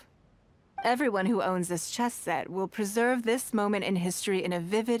myself. Everyone who owns this chess set will preserve this moment in history in a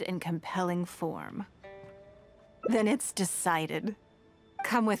vivid and compelling form. Then it's decided.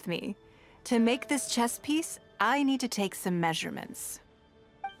 Come with me. To make this chess piece, I need to take some measurements.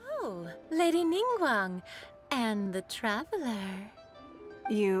 Oh, Lady Ningguang, and the Traveler.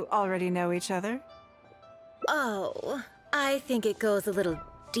 You already know each other? Oh, I think it goes a little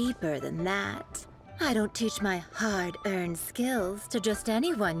deeper than that. I don't teach my hard-earned skills to just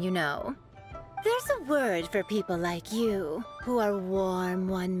anyone, you know. There's a word for people like you, who are warm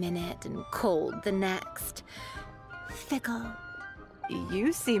one minute and cold the next. Fickle.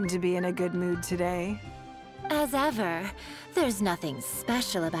 You seem to be in a good mood today. As ever, there's nothing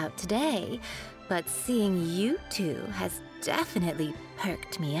special about today, but seeing you two has definitely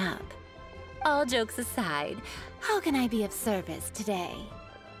perked me up. All jokes aside, how can I be of service today?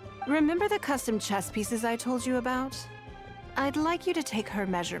 Remember the custom chess pieces I told you about? I'd like you to take her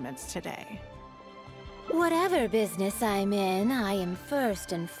measurements today. Whatever business I'm in, I am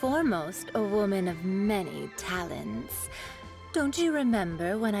first and foremost a woman of many talents. Don't you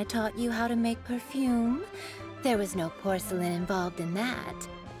remember when I taught you how to make perfume? There was no porcelain involved in that.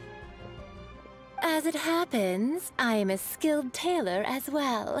 As it happens, I am a skilled tailor as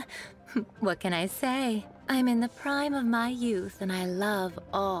well. What can I say? I'm in the prime of my youth and I love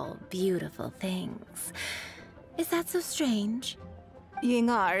all beautiful things. Is that so strange?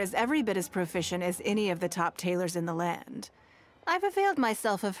 Yingar is every bit as proficient as any of the top tailors in the land. I've availed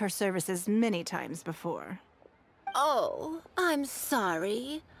myself of her services many times before. Oh, I'm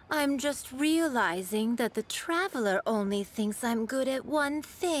sorry. I'm just realizing that the Traveler only thinks I'm good at one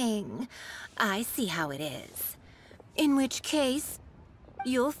thing. I see how it is. In which case,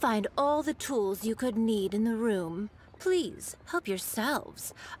 you'll find all the tools you could need in the room. Please, help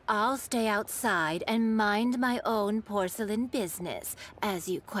yourselves. I'll stay outside and mind my own porcelain business, as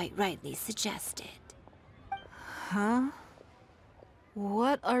you quite rightly suggested. Huh?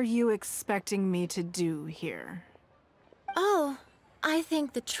 What are you expecting me to do here? Oh, I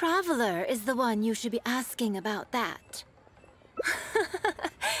think the Traveler is the one you should be asking about that.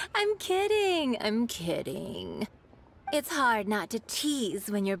 I'm kidding, I'm kidding. It's hard not to tease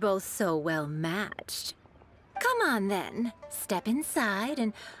when you're both so well matched. Come on then, step inside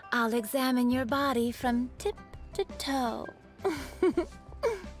and I'll examine your body from tip to toe.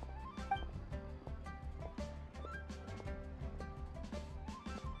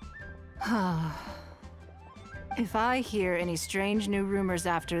 If I hear any strange new rumors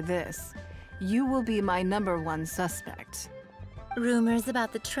after this, you will be my #1 suspect. Rumors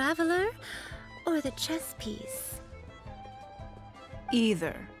about the Traveler or the chess piece?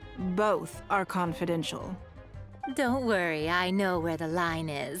 Either. Both are confidential. Don't worry, I know where the line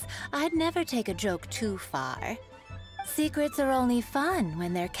is. I'd never take a joke too far. Secrets are only fun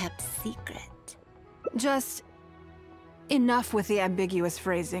when they're kept secret. Just enough with the ambiguous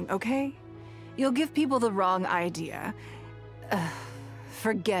phrasing, okay? You'll give people the wrong idea.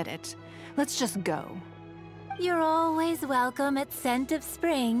 Forget it. Let's just go. You're always welcome at Scent of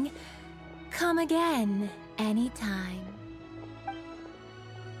Spring. Come again, anytime.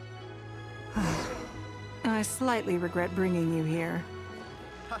 I slightly regret bringing you here.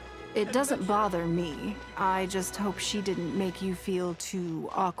 It doesn't bother me. I just hope she didn't make you feel too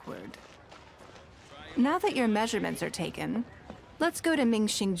awkward. Now that your measurements are taken, let's go to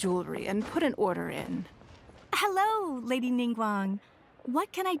Mingxing Jewelry and put an order in. Hello, Lady Ningguang.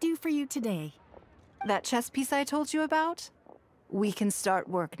 What can I do for you today? That chess piece I told you about? We can start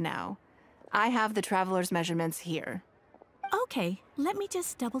work now. I have the Traveler's measurements here. Okay, let me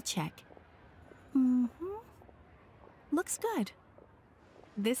just double check. Looks good.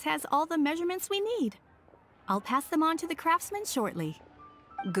 This has all the measurements we need. I'll pass them on to the craftsman shortly.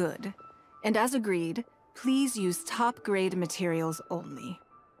 Good. And as agreed, please use top-grade materials only.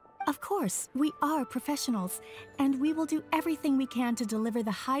 Of course, we are professionals, and we will do everything we can to deliver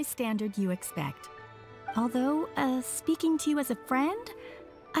the high standard you expect. Although, speaking to you as a friend,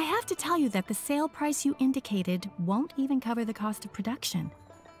 I have to tell you that the sale price you indicated won't even cover the cost of production.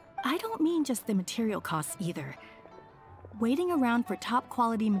 I don't mean just the material costs either. Waiting around for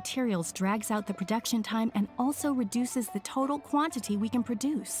top-quality materials drags out the production time and also reduces the total quantity we can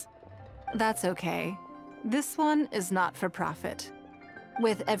produce. That's okay. This one is not for profit.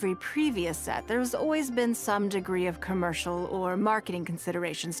 With every previous set, there's always been some degree of commercial or marketing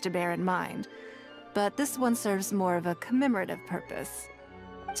considerations to bear in mind. But this one serves more of a commemorative purpose.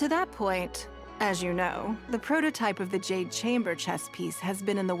 To that point, as you know, the prototype of the Jade Chamber chess piece has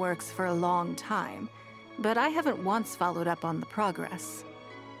been in the works for a long time, but I haven't once followed up on the progress.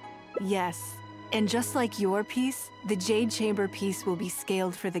 Yes, and just like your piece, the Jade Chamber piece will be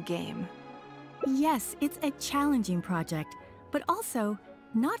scaled for the game. Yes, it's a challenging project, but also,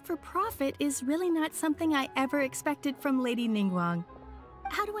 not-for-profit is really not something I ever expected from Lady Ningguang.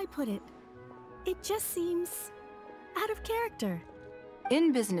 How do I put it? It just seems out of character.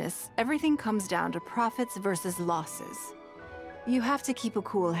 In business, everything comes down to profits versus losses. You have to keep a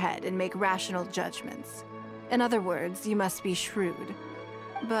cool head and make rational judgments. In other words, you must be shrewd.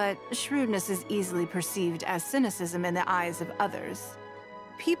 But shrewdness is easily perceived as cynicism in the eyes of others.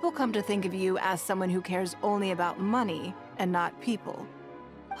 People come to think of you as someone who cares only about money and not people.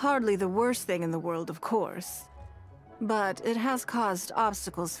 Hardly the worst thing in the world, of course. But it has caused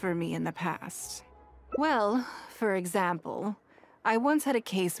obstacles for me in the past. Well, for example, I once had a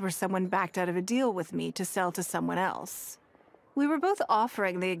case where someone backed out of a deal with me to sell to someone else. We were both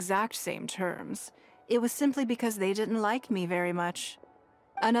offering the exact same terms. It was simply because they didn't like me very much.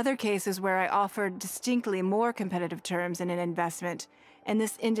 Another case is where I offered distinctly more competitive terms in an investment, and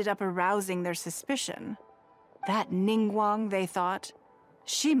this ended up arousing their suspicion. That Ningguang, they thought.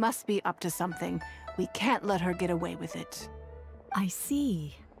 She must be up to something. We can't let her get away with it. I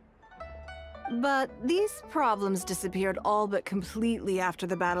see. But these problems disappeared all but completely after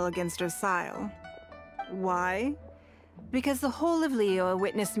the battle against Osile. Why? Because the whole of Liyue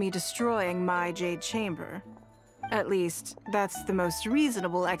witnessed me destroying my Jade Chamber. At least, that's the most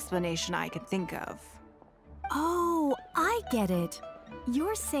reasonable explanation I could think of. Oh, I get it.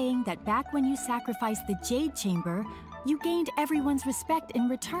 You're saying that back when you sacrificed the Jade Chamber, you gained everyone's respect in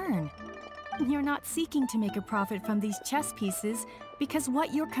return. You're not seeking to make a profit from these chess pieces because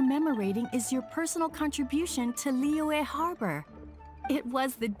what you're commemorating is your personal contribution to Liyue Harbor. It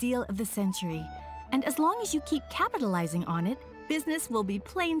was the deal of the century, and as long as you keep capitalizing on it, business will be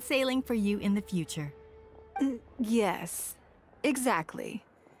plain sailing for you in the future. Yes, exactly.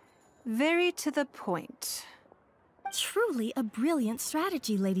 Very to the point. Truly a brilliant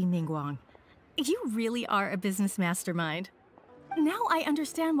strategy, Lady Ningguang. You really are a business mastermind. Now I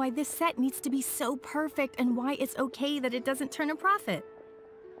understand why this set needs to be so perfect and why it's okay that it doesn't turn a profit.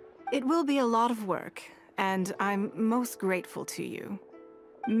 It will be a lot of work, and I'm most grateful to you.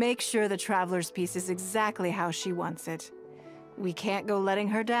 Make sure the Traveler's piece is exactly how she wants it. We can't go letting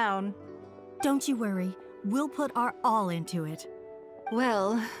her down. Don't you worry. We'll put our all into it.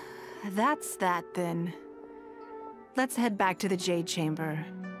 Well, that's that then. Let's head back to the Jade Chamber.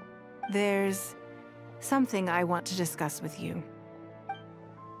 There's something I want to discuss with you.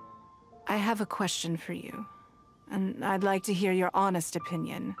 I have a question for you, and I'd like to hear your honest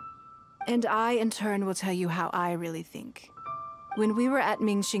opinion. And I, in turn, will tell you how I really think. When we were at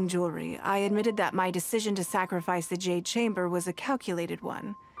Mingxing Jewelry, I admitted that my decision to sacrifice the Jade Chamber was a calculated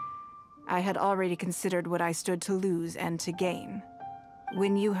one. I had already considered what I stood to lose and to gain.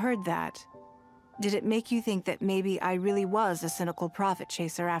 When you heard that, did it make you think that maybe I really was a cynical profit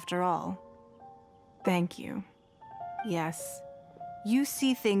chaser after all? Thank you. Yes, you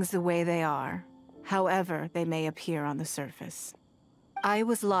see things the way they are, however they may appear on the surface. I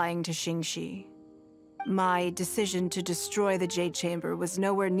was lying to Xingxi. My decision to destroy the Jade Chamber was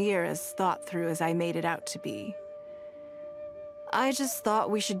nowhere near as thought through as I made it out to be. I just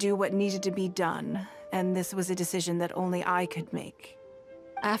thought we should do what needed to be done, and this was a decision that only I could make.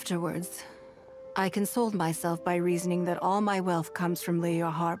 Afterwards, I consoled myself by reasoning that all my wealth comes from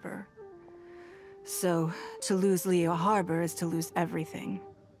Liyue Harbor. So, to lose Liyue Harbor is to lose everything.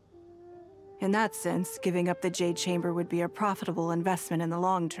 In that sense, giving up the Jade Chamber would be a profitable investment in the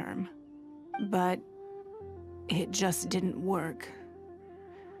long term. But it just didn't work.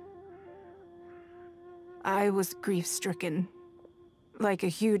 I was grief-stricken. Like a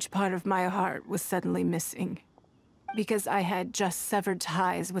huge part of my heart was suddenly missing. Because I had just severed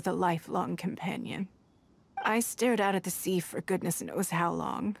ties with a lifelong companion. I stared out at the sea for goodness knows how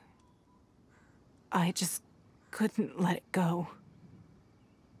long. I just couldn't let it go.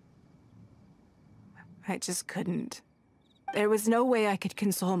 I just couldn't. There was no way I could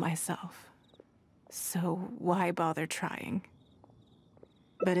console myself. So why bother trying?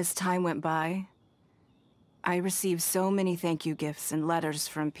 But as time went by, I received so many thank you gifts and letters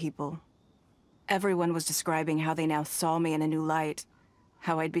from people. Everyone was describing how they now saw me in a new light,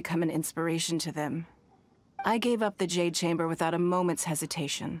 how I'd become an inspiration to them. I gave up the Jade Chamber without a moment's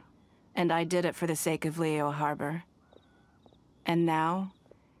hesitation, and I did it for the sake of Liyue Harbor. And now,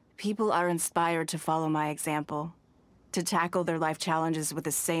 people are inspired to follow my example, to tackle their life challenges with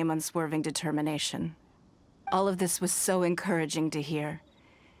the same unswerving determination. All of this was so encouraging to hear.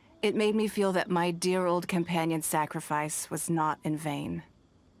 It made me feel that my dear old companion's sacrifice was not in vain.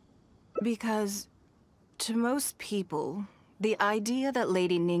 Because, to most people, the idea that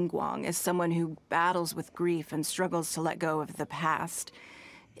Lady Ningguang is someone who battles with grief and struggles to let go of the past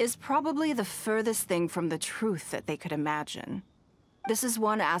is probably the furthest thing from the truth that they could imagine. This is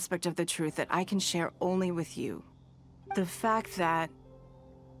one aspect of the truth that I can share only with you. The fact that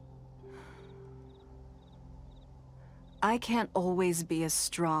I can't always be as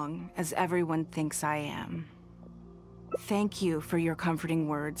strong as everyone thinks I am. Thank you for your comforting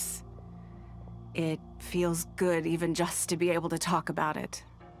words. It feels good even just to be able to talk about it.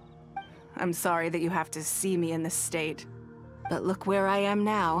 I'm sorry that you have to see me in this state, but look where I am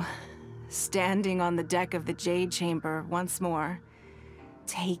now, standing on the deck of the Jade Chamber once more,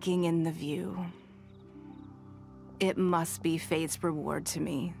 taking in the view. It must be fate's reward to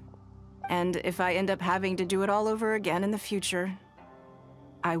me. And if I end up having to do it all over again in the future,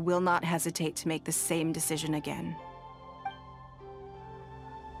 I will not hesitate to make the same decision again.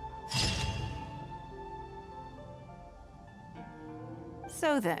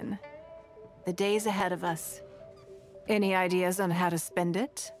 So then, the days ahead of us. Any ideas on how to spend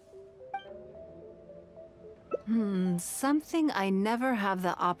it? Something I never have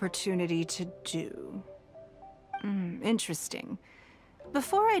the opportunity to do. Interesting.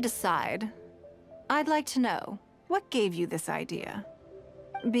 Before I decide, I'd like to know, what gave you this idea?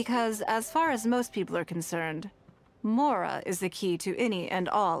 Because as far as most people are concerned, Mora is the key to any and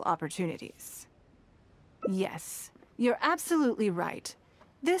all opportunities. Yes, you're absolutely right.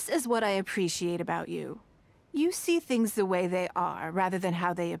 This is what I appreciate about you. You see things the way they are, rather than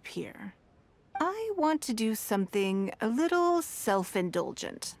how they appear. I want to do something a little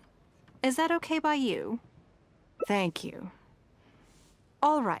self-indulgent. Is that okay by you? Thank you.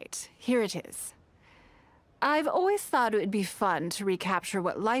 All right, here it is. I've always thought it would be fun to recapture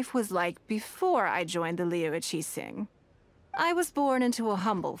what life was like before I joined the Liyue Qixing. I was born into a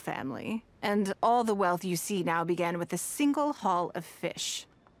humble family, and all the wealth you see now began with a single haul of fish.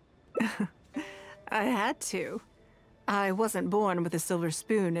 I had to. I wasn't born with a silver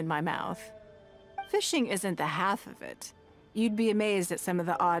spoon in my mouth. Fishing isn't the half of it. You'd be amazed at some of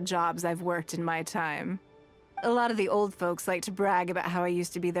the odd jobs I've worked in my time. A lot of the old folks like to brag about how I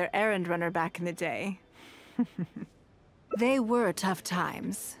used to be their errand runner back in the day. They were tough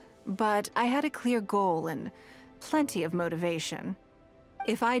times, but I had a clear goal and plenty of motivation.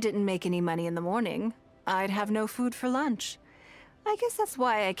 If I didn't make any money in the morning, I'd have no food for lunch. I guess that's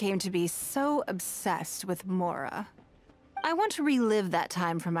why I came to be so obsessed with Mora. I want to relive that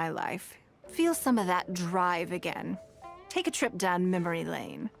time from my life, feel some of that drive again, take a trip down memory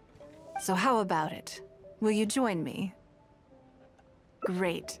lane. So how about it? Will you join me?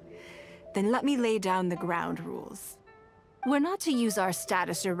 Great. Then let me lay down the ground rules. We're not to use our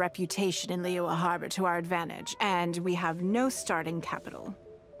status or reputation in Liyue Harbor to our advantage, and we have no starting capital.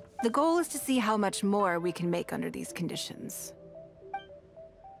 The goal is to see how much more we can make under these conditions.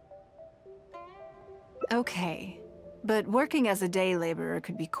 Okay, but working as a day laborer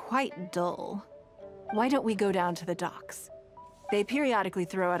could be quite dull. Why don't we go down to the docks? They periodically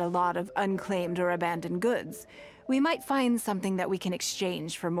throw out a lot of unclaimed or abandoned goods. We might find something that we can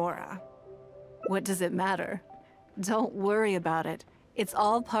exchange for Mora. What does it matter? Don't worry about it. It's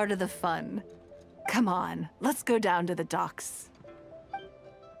all part of the fun. Come on, let's go down to the docks.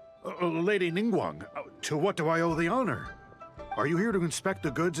 Lady Ningguang, to what do I owe the honor? Are you here to inspect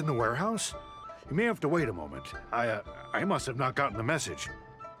the goods in the warehouse? You may have to wait a moment. I must have not gotten the message.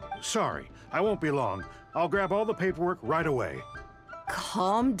 Sorry, I won't be long. I'll grab all the paperwork right away.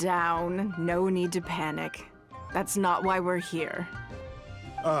 Calm down. No need to panic. That's not why we're here.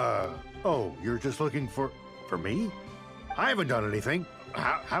 Oh, you're just looking for me? I haven't done anything.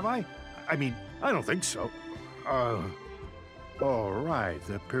 Have I? I mean, I don't think so. All right,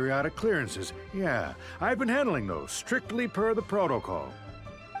 the periodic clearances. Yeah, I've been handling those, strictly per the protocol.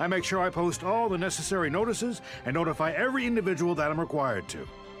 I make sure I post all the necessary notices and notify every individual that I'm required to.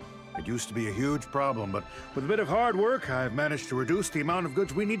 It used to be a huge problem, but with a bit of hard work, I've managed to reduce the amount of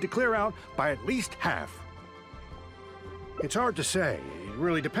goods we need to clear out by at least half. It's hard to say. It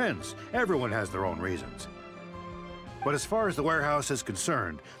really depends. Everyone has their own reasons. But as far as the warehouse is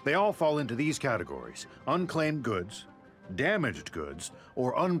concerned, they all fall into these categories: unclaimed goods, damaged goods,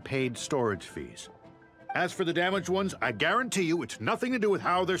 or unpaid storage fees. As for the damaged ones, I guarantee you it's nothing to do with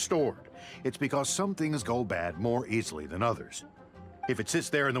how they're stored. It's because some things go bad more easily than others. If it sits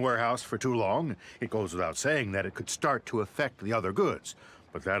there in the warehouse for too long, it goes without saying that it could start to affect the other goods.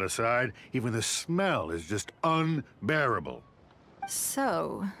 But that aside, even the smell is just unbearable.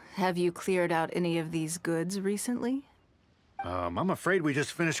 So, have you cleared out any of these goods recently? I'm afraid we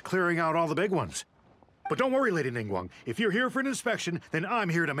just finished clearing out all the big ones. But don't worry, Lady Ningguang. If you're here for an inspection, then I'm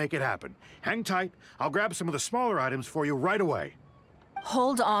here to make it happen. Hang tight. I'll grab some of the smaller items for you right away.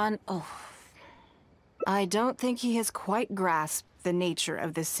 Hold on. Oh. I don't think he has quite grasped the nature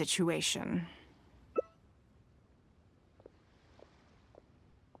of this situation.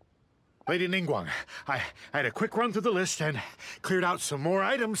 Lady Ningguang, I had a quick run through the list and cleared out some more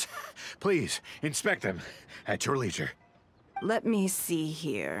items. Please, inspect them at your leisure. Let me see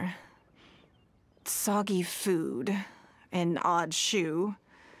here. Soggy food, an odd shoe,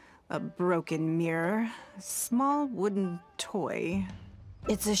 a broken mirror, a small wooden toy.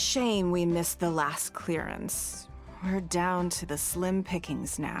 It's a shame we missed the last clearance. We're down to the slim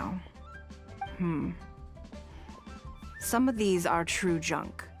pickings now. Some of these are true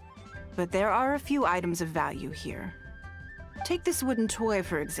junk, but there are a few items of value here. Take this wooden toy,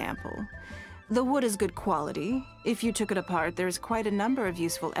 for example. The wood is good quality. If you took it apart, there's quite a number of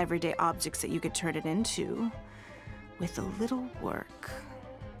useful everyday objects that you could turn it into, with a little work.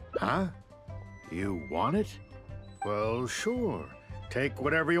 Huh? You want it? Well, sure. Take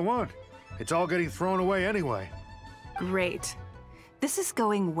whatever you want. It's all getting thrown away anyway. Great. This is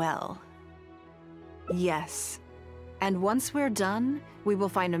going well. Yes. And once we're done, we will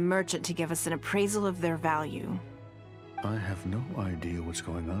find a merchant to give us an appraisal of their value. I have no idea what's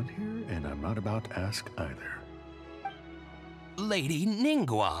going on here, and I'm not about to ask either. Lady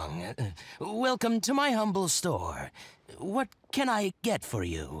Ningguang, welcome to my humble store. What can I get for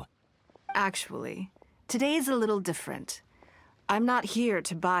you? Actually, today's a little different. I'm not here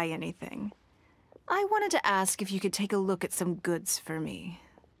to buy anything. I wanted to ask if you could take a look at some goods for me.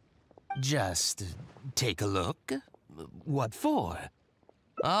 Just take a look? What for?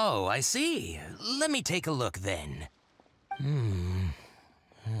 Oh, I see. Let me take a look then.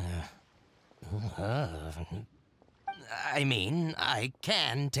 I mean, I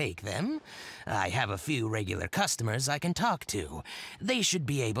can take them. I have a few regular customers I can talk to. They should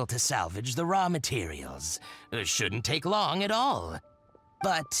be able to salvage the raw materials. Shouldn't take long at all.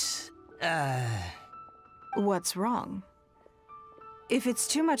 But, What's wrong? If it's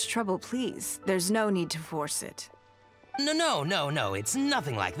too much trouble, please. There's no need to force it. No, it's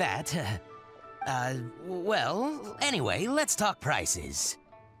nothing like that. Well, anyway, let's talk prices.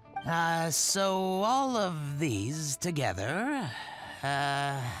 So all of these together,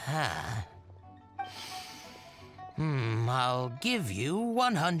 I'll give you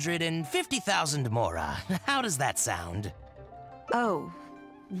 150,000 mora. How does that sound? Oh,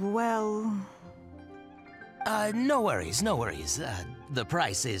 well... No worries, no worries. The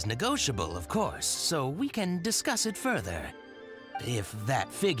price is negotiable, of course, so we can discuss it further. If that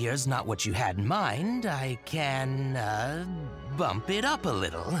figure's not what you had in mind, I can, bump it up a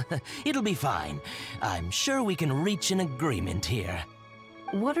little. It'll be fine. I'm sure we can reach an agreement here.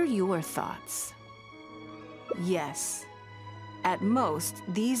 What are your thoughts? Yes. At most,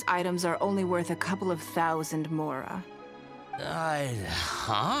 these items are only worth a couple of thousand mora.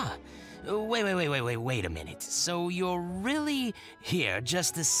 Huh? Wait a minute. So you're really here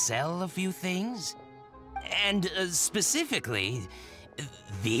just to sell a few things? And specifically,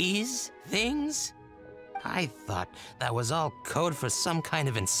 these things? I thought that was all code for some kind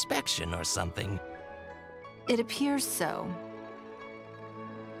of inspection or something. It appears so.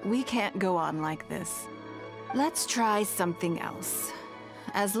 We can't go on like this. Let's try something else.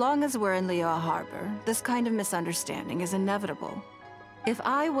 As long as we're in Liyue Harbor, this kind of misunderstanding is inevitable. If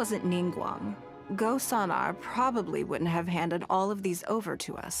I wasn't Ningguang, Go Sonar probably wouldn't have handed all of these over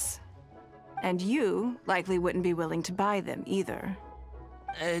to us. And you likely wouldn't be willing to buy them either.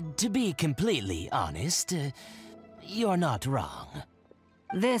 To be completely honest, you're not wrong.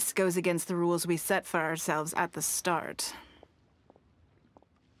 This goes against the rules we set for ourselves at the start.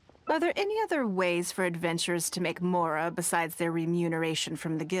 Are there any other ways for adventurers to make mora besides their remuneration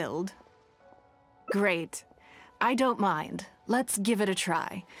from the guild? Great. I don't mind. Let's give it a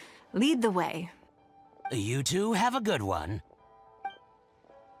try. Lead the way. You two have a good one.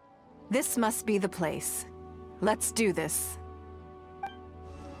 This must be the place. Let's do this.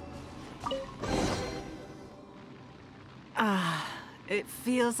 It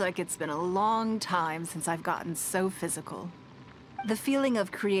feels like it's been a long time since I've gotten so physical. The feeling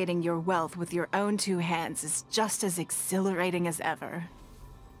of creating your wealth with your own two hands is just as exhilarating as ever.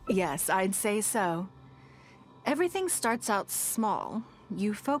 Yes, I'd say so. Everything starts out small.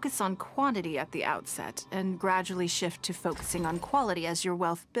 You focus on quantity at the outset, and gradually shift to focusing on quality as your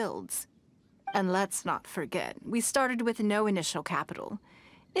wealth builds. And let's not forget, we started with no initial capital.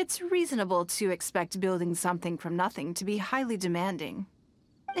 It's reasonable to expect building something from nothing to be highly demanding.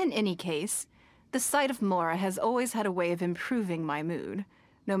 In any case, the sight of mora has always had a way of improving my mood,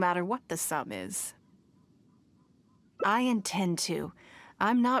 no matter what the sum is. I intend to.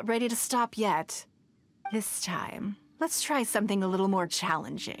 I'm not ready to stop yet. This time, let's try something a little more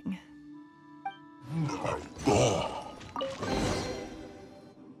challenging.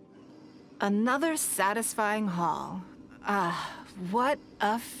 Another satisfying haul. What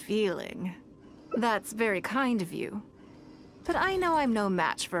a feeling. That's very kind of you. But I know I'm no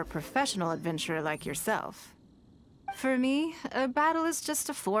match for a professional adventurer like yourself. For me, a battle is just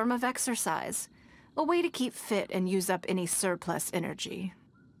a form of exercise, a way to keep fit and use up any surplus energy.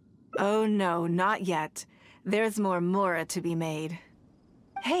 Oh no, not yet. There's more mora to be made.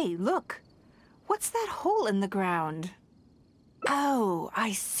 Hey, look! What's that hole in the ground? Oh,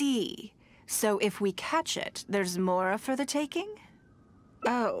 I see. So if we catch it, there's mora for the taking?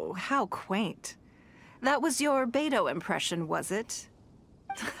 Oh, how quaint. That was your Beidou impression, was it?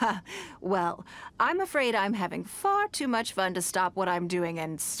 Well, I'm afraid I'm having far too much fun to stop what I'm doing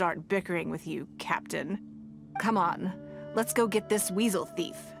and start bickering with you, Captain. Come on, let's go get this weasel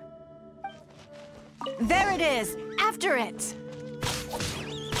thief. There it is! After it!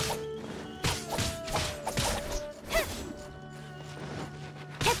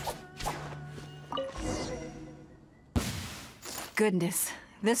 Goodness,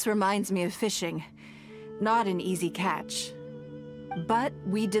 this reminds me of fishing. Not an easy catch. But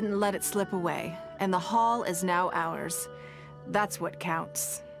we didn't let it slip away, and the haul is now ours. That's what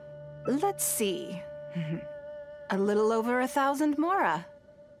counts. Let's see. A little over 1,000 mora.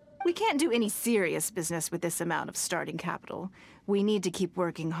 We can't do any serious business with this amount of starting capital. We need to keep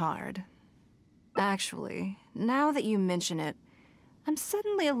working hard. Actually, now that you mention it, I'm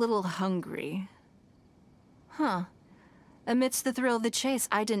suddenly a little hungry. Huh. Amidst the thrill of the chase,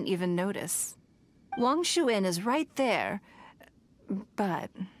 I didn't even notice. Wangshu Inn is right there,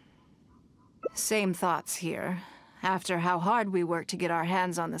 but... Same thoughts here. After how hard we worked to get our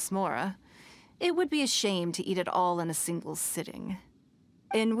hands on this mora, it would be a shame to eat it all in a single sitting.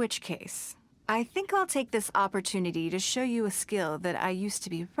 In which case, I think I'll take this opportunity to show you a skill that I used to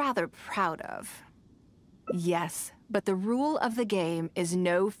be rather proud of. Yes, but the rule of the game is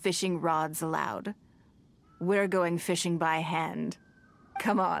no fishing rods allowed. We're going fishing by hand.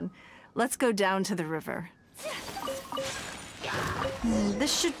 Come on, let's go down to the river.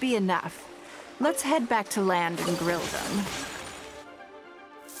 This should be enough. Let's head back to land and grill them.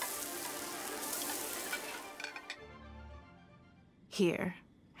 Here,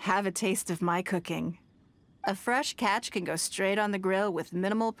 have a taste of my cooking. A fresh catch can go straight on the grill with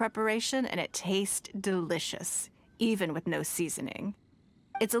minimal preparation, and it tastes delicious, even with no seasoning.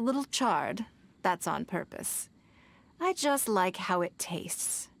 It's a little charred. That's on purpose. I just like how it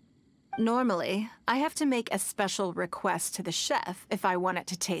tastes. Normally, I have to make a special request to the chef if I want it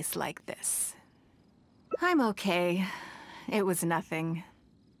to taste like this. I'm okay. It was nothing.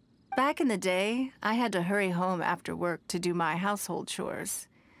 Back in the day, I had to hurry home after work to do my household chores.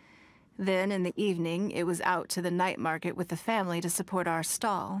 Then, in the evening, it was out to the night market with the family to support our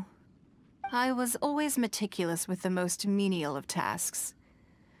stall. I was always meticulous with the most menial of tasks.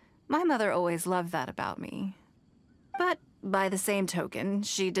 My mother always loved that about me. But by the same token,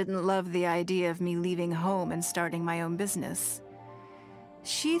 she didn't love the idea of me leaving home and starting my own business.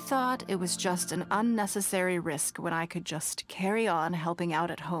 She thought it was just an unnecessary risk when I could just carry on helping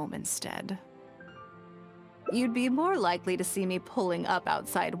out at home instead. You'd be more likely to see me pulling up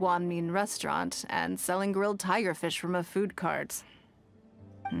outside Wanmin Restaurant and selling grilled tigerfish from a food cart.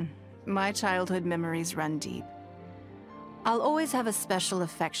 My childhood memories run deep. I'll always have a special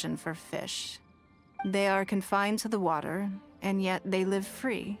affection for fish. They are confined to the water, and yet they live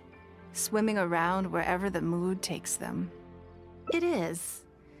free, swimming around wherever the mood takes them. It is.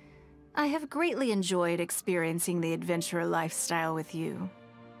 I have greatly enjoyed experiencing the adventurer lifestyle with you.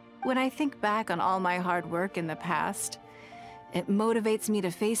 When I think back on all my hard work in the past, it motivates me to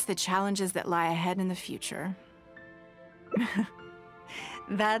face the challenges that lie ahead in the future.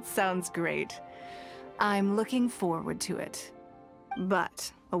 That sounds great. I'm looking forward to it.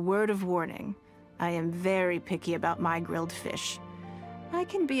 But, a word of warning, I am very picky about my grilled fish. I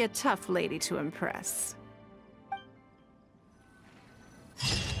can be a tough lady to impress.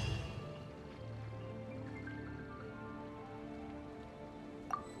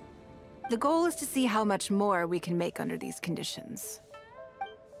 The goal is to see how much more we can make under these conditions.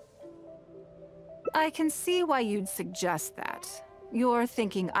 I can see why you'd suggest that. You're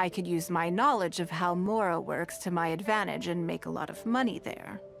thinking I could use my knowledge of how Mora works to my advantage and make a lot of money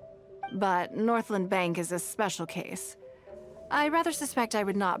there. But Northland Bank is a special case. I rather suspect I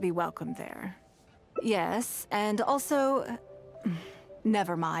would not be welcome there. Yes, and also...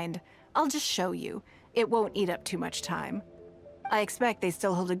 Never mind. I'll just show you. It won't eat up too much time. I expect they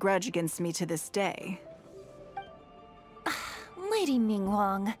still hold a grudge against me to this day. Lady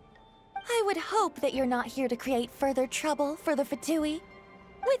Ningguang, I would hope that you're not here to create further trouble for the Fatui.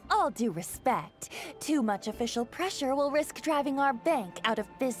 With all due respect, too much official pressure will risk driving our bank out of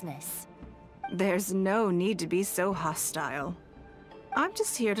business. There's no need to be so hostile. I'm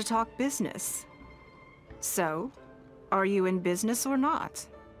just here to talk business. So, are you in business or not?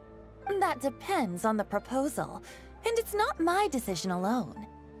 That depends on the proposal. And it's not my decision alone.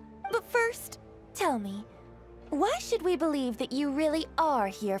 But first, tell me, why should we believe that you really are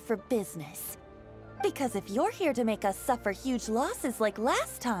here for business? Because if you're here to make us suffer huge losses like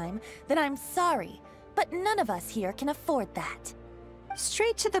last time, then I'm sorry, but none of us here can afford that.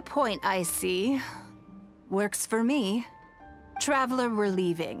 Straight to the point, I see. Works for me. Traveler, we're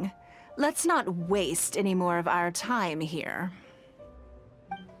leaving. Let's not waste any more of our time here.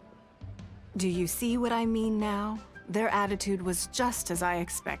 Do you see what I mean now? Their attitude was just as I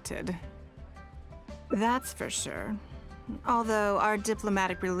expected. That's for sure. Although our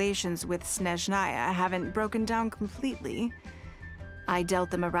diplomatic relations with Snezhnaya haven't broken down completely. I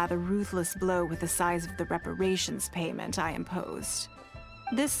dealt them a rather ruthless blow with the size of the reparations payment I imposed.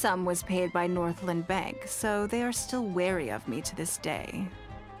 This sum was paid by Northland Bank, so they are still wary of me to this day.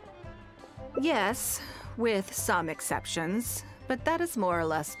 Yes, with some exceptions, but that is more or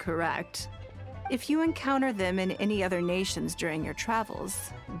less correct. If you encounter them in any other nations during your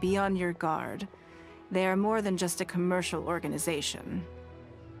travels, be on your guard. They are more than just a commercial organization.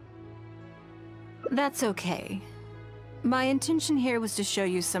 That's okay. My intention here was to show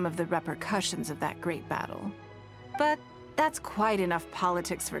you some of the repercussions of that great battle. But that's quite enough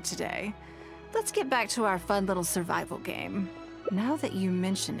politics for today. Let's get back to our fun little survival game. Now that you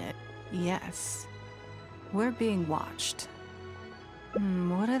mention it, yes. We're being watched.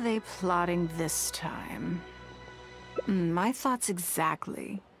 What are they plotting this time? My thoughts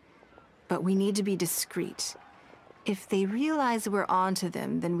exactly. But we need to be discreet. If they realize we're onto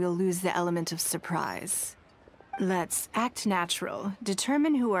them, then we'll lose the element of surprise. Let's act natural,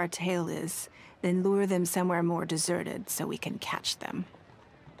 determine who our tail is, then lure them somewhere more deserted so we can catch them.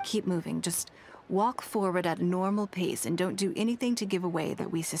 Keep moving, just walk forward at a normal pace and don't do anything to give away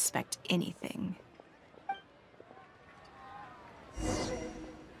that we suspect anything.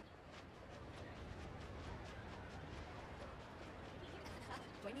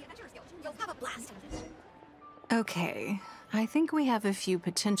 Blast. Okay, I think we have a few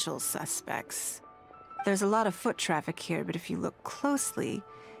potential suspects. There's a lot of foot traffic here, but if you look closely,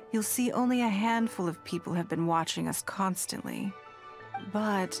 you'll see only a handful of people have been watching us constantly.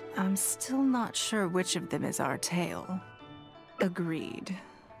 But I'm still not sure which of them is our tail. Agreed.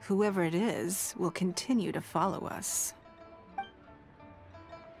 Whoever it is will continue to follow us.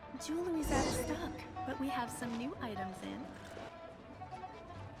 Jewelry's out of stock, but we have some new items in.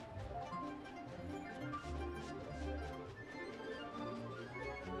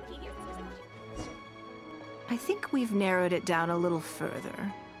 I think we've narrowed it down a little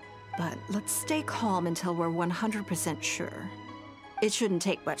further. But let's stay calm until we're 100% sure. It shouldn't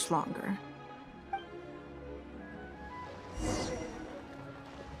take much longer.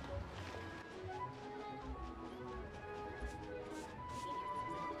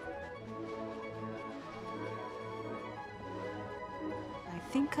 I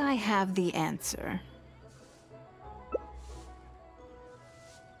think I have the answer.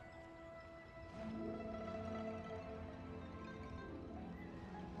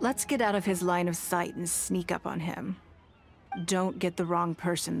 Let's get out of his line of sight and sneak up on him. Don't get the wrong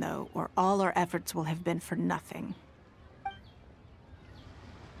person, though, or all our efforts will have been for nothing.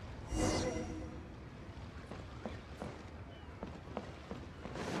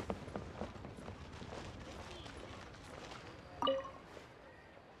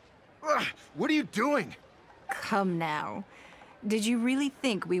 What are you doing? Come now. Did you really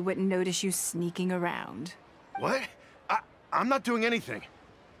think we wouldn't notice you sneaking around? What? I'm not doing anything.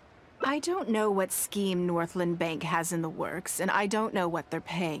 I don't know what scheme Northland Bank has in the works, and I don't know what they're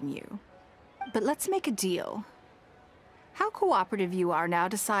paying you. But let's make a deal. How cooperative you are now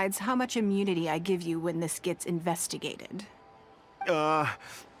decides how much immunity I give you when this gets investigated. Or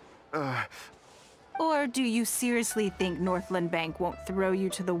do you seriously think Northland Bank won't throw you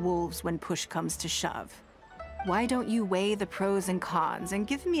to the wolves when push comes to shove? Why don't you weigh the pros and cons and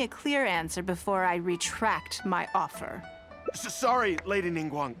give me a clear answer before I retract my offer? Sorry, Lady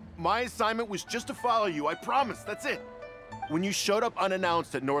Ningguang. My assignment was just to follow you, I promise, that's it. When you showed up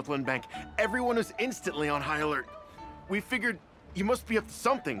unannounced at Northland Bank, everyone was instantly on high alert. We figured you must be up to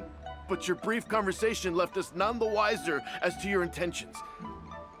something, but your brief conversation left us none the wiser as to your intentions.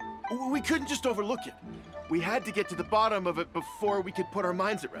 We couldn't just overlook it. We had to get to the bottom of it before we could put our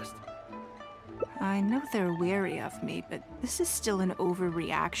minds at rest. I know they're wary of me, but this is still an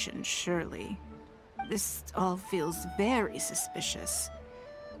overreaction, surely. This all feels very suspicious.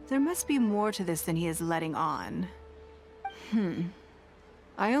 There must be more to this than he is letting on.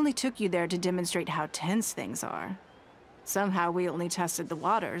 I only took you there to demonstrate how tense things are. Somehow we only tested the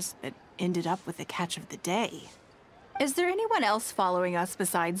waters, but ended up with the catch of the day. Is there anyone else following us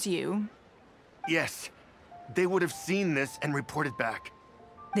besides you? Yes. They would have seen this and reported back.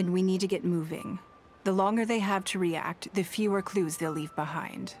 Then we need to get moving. The longer they have to react, the fewer clues they'll leave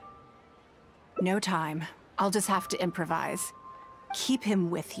behind. No time. I'll just have to improvise. Keep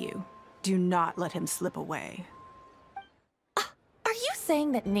him with you. Do not let him slip away. Are you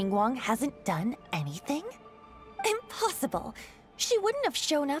saying that Ningguang hasn't done anything? Impossible. She wouldn't have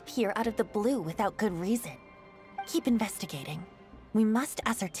shown up here out of the blue without good reason. Keep investigating. We must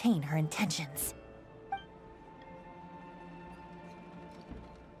ascertain her intentions.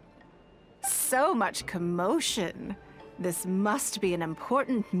 So much commotion. This must be an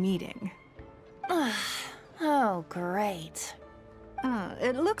important meeting. Oh, great.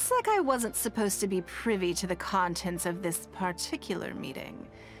 It looks like I wasn't supposed to be privy to the contents of this particular meeting.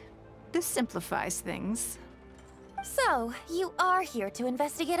 This simplifies things. So, you are here to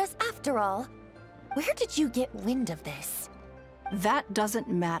investigate us after all. Where did you get wind of this? That doesn't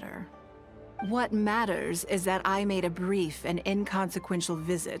matter. What matters is that I made a brief and inconsequential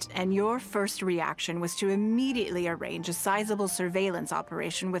visit, and your first reaction was to immediately arrange a sizable surveillance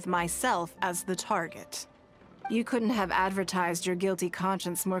operation with myself as the target. You couldn't have advertised your guilty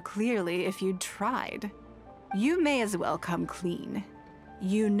conscience more clearly if you'd tried. You may as well come clean.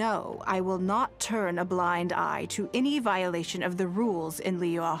 You know I will not turn a blind eye to any violation of the rules in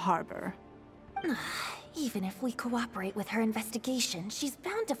Liyue Harbor. Even if we cooperate with her investigation, she's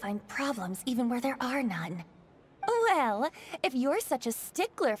bound to find problems even where there are none. Well, if you're such a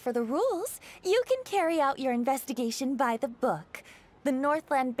stickler for the rules, you can carry out your investigation by the book. The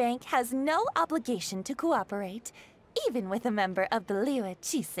Northland Bank has no obligation to cooperate, even with a member of the Liyue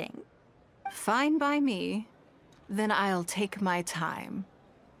Qixing. Fine by me. Then I'll take my time.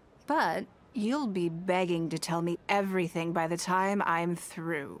 But you'll be begging to tell me everything by the time I'm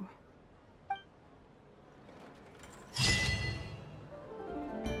through.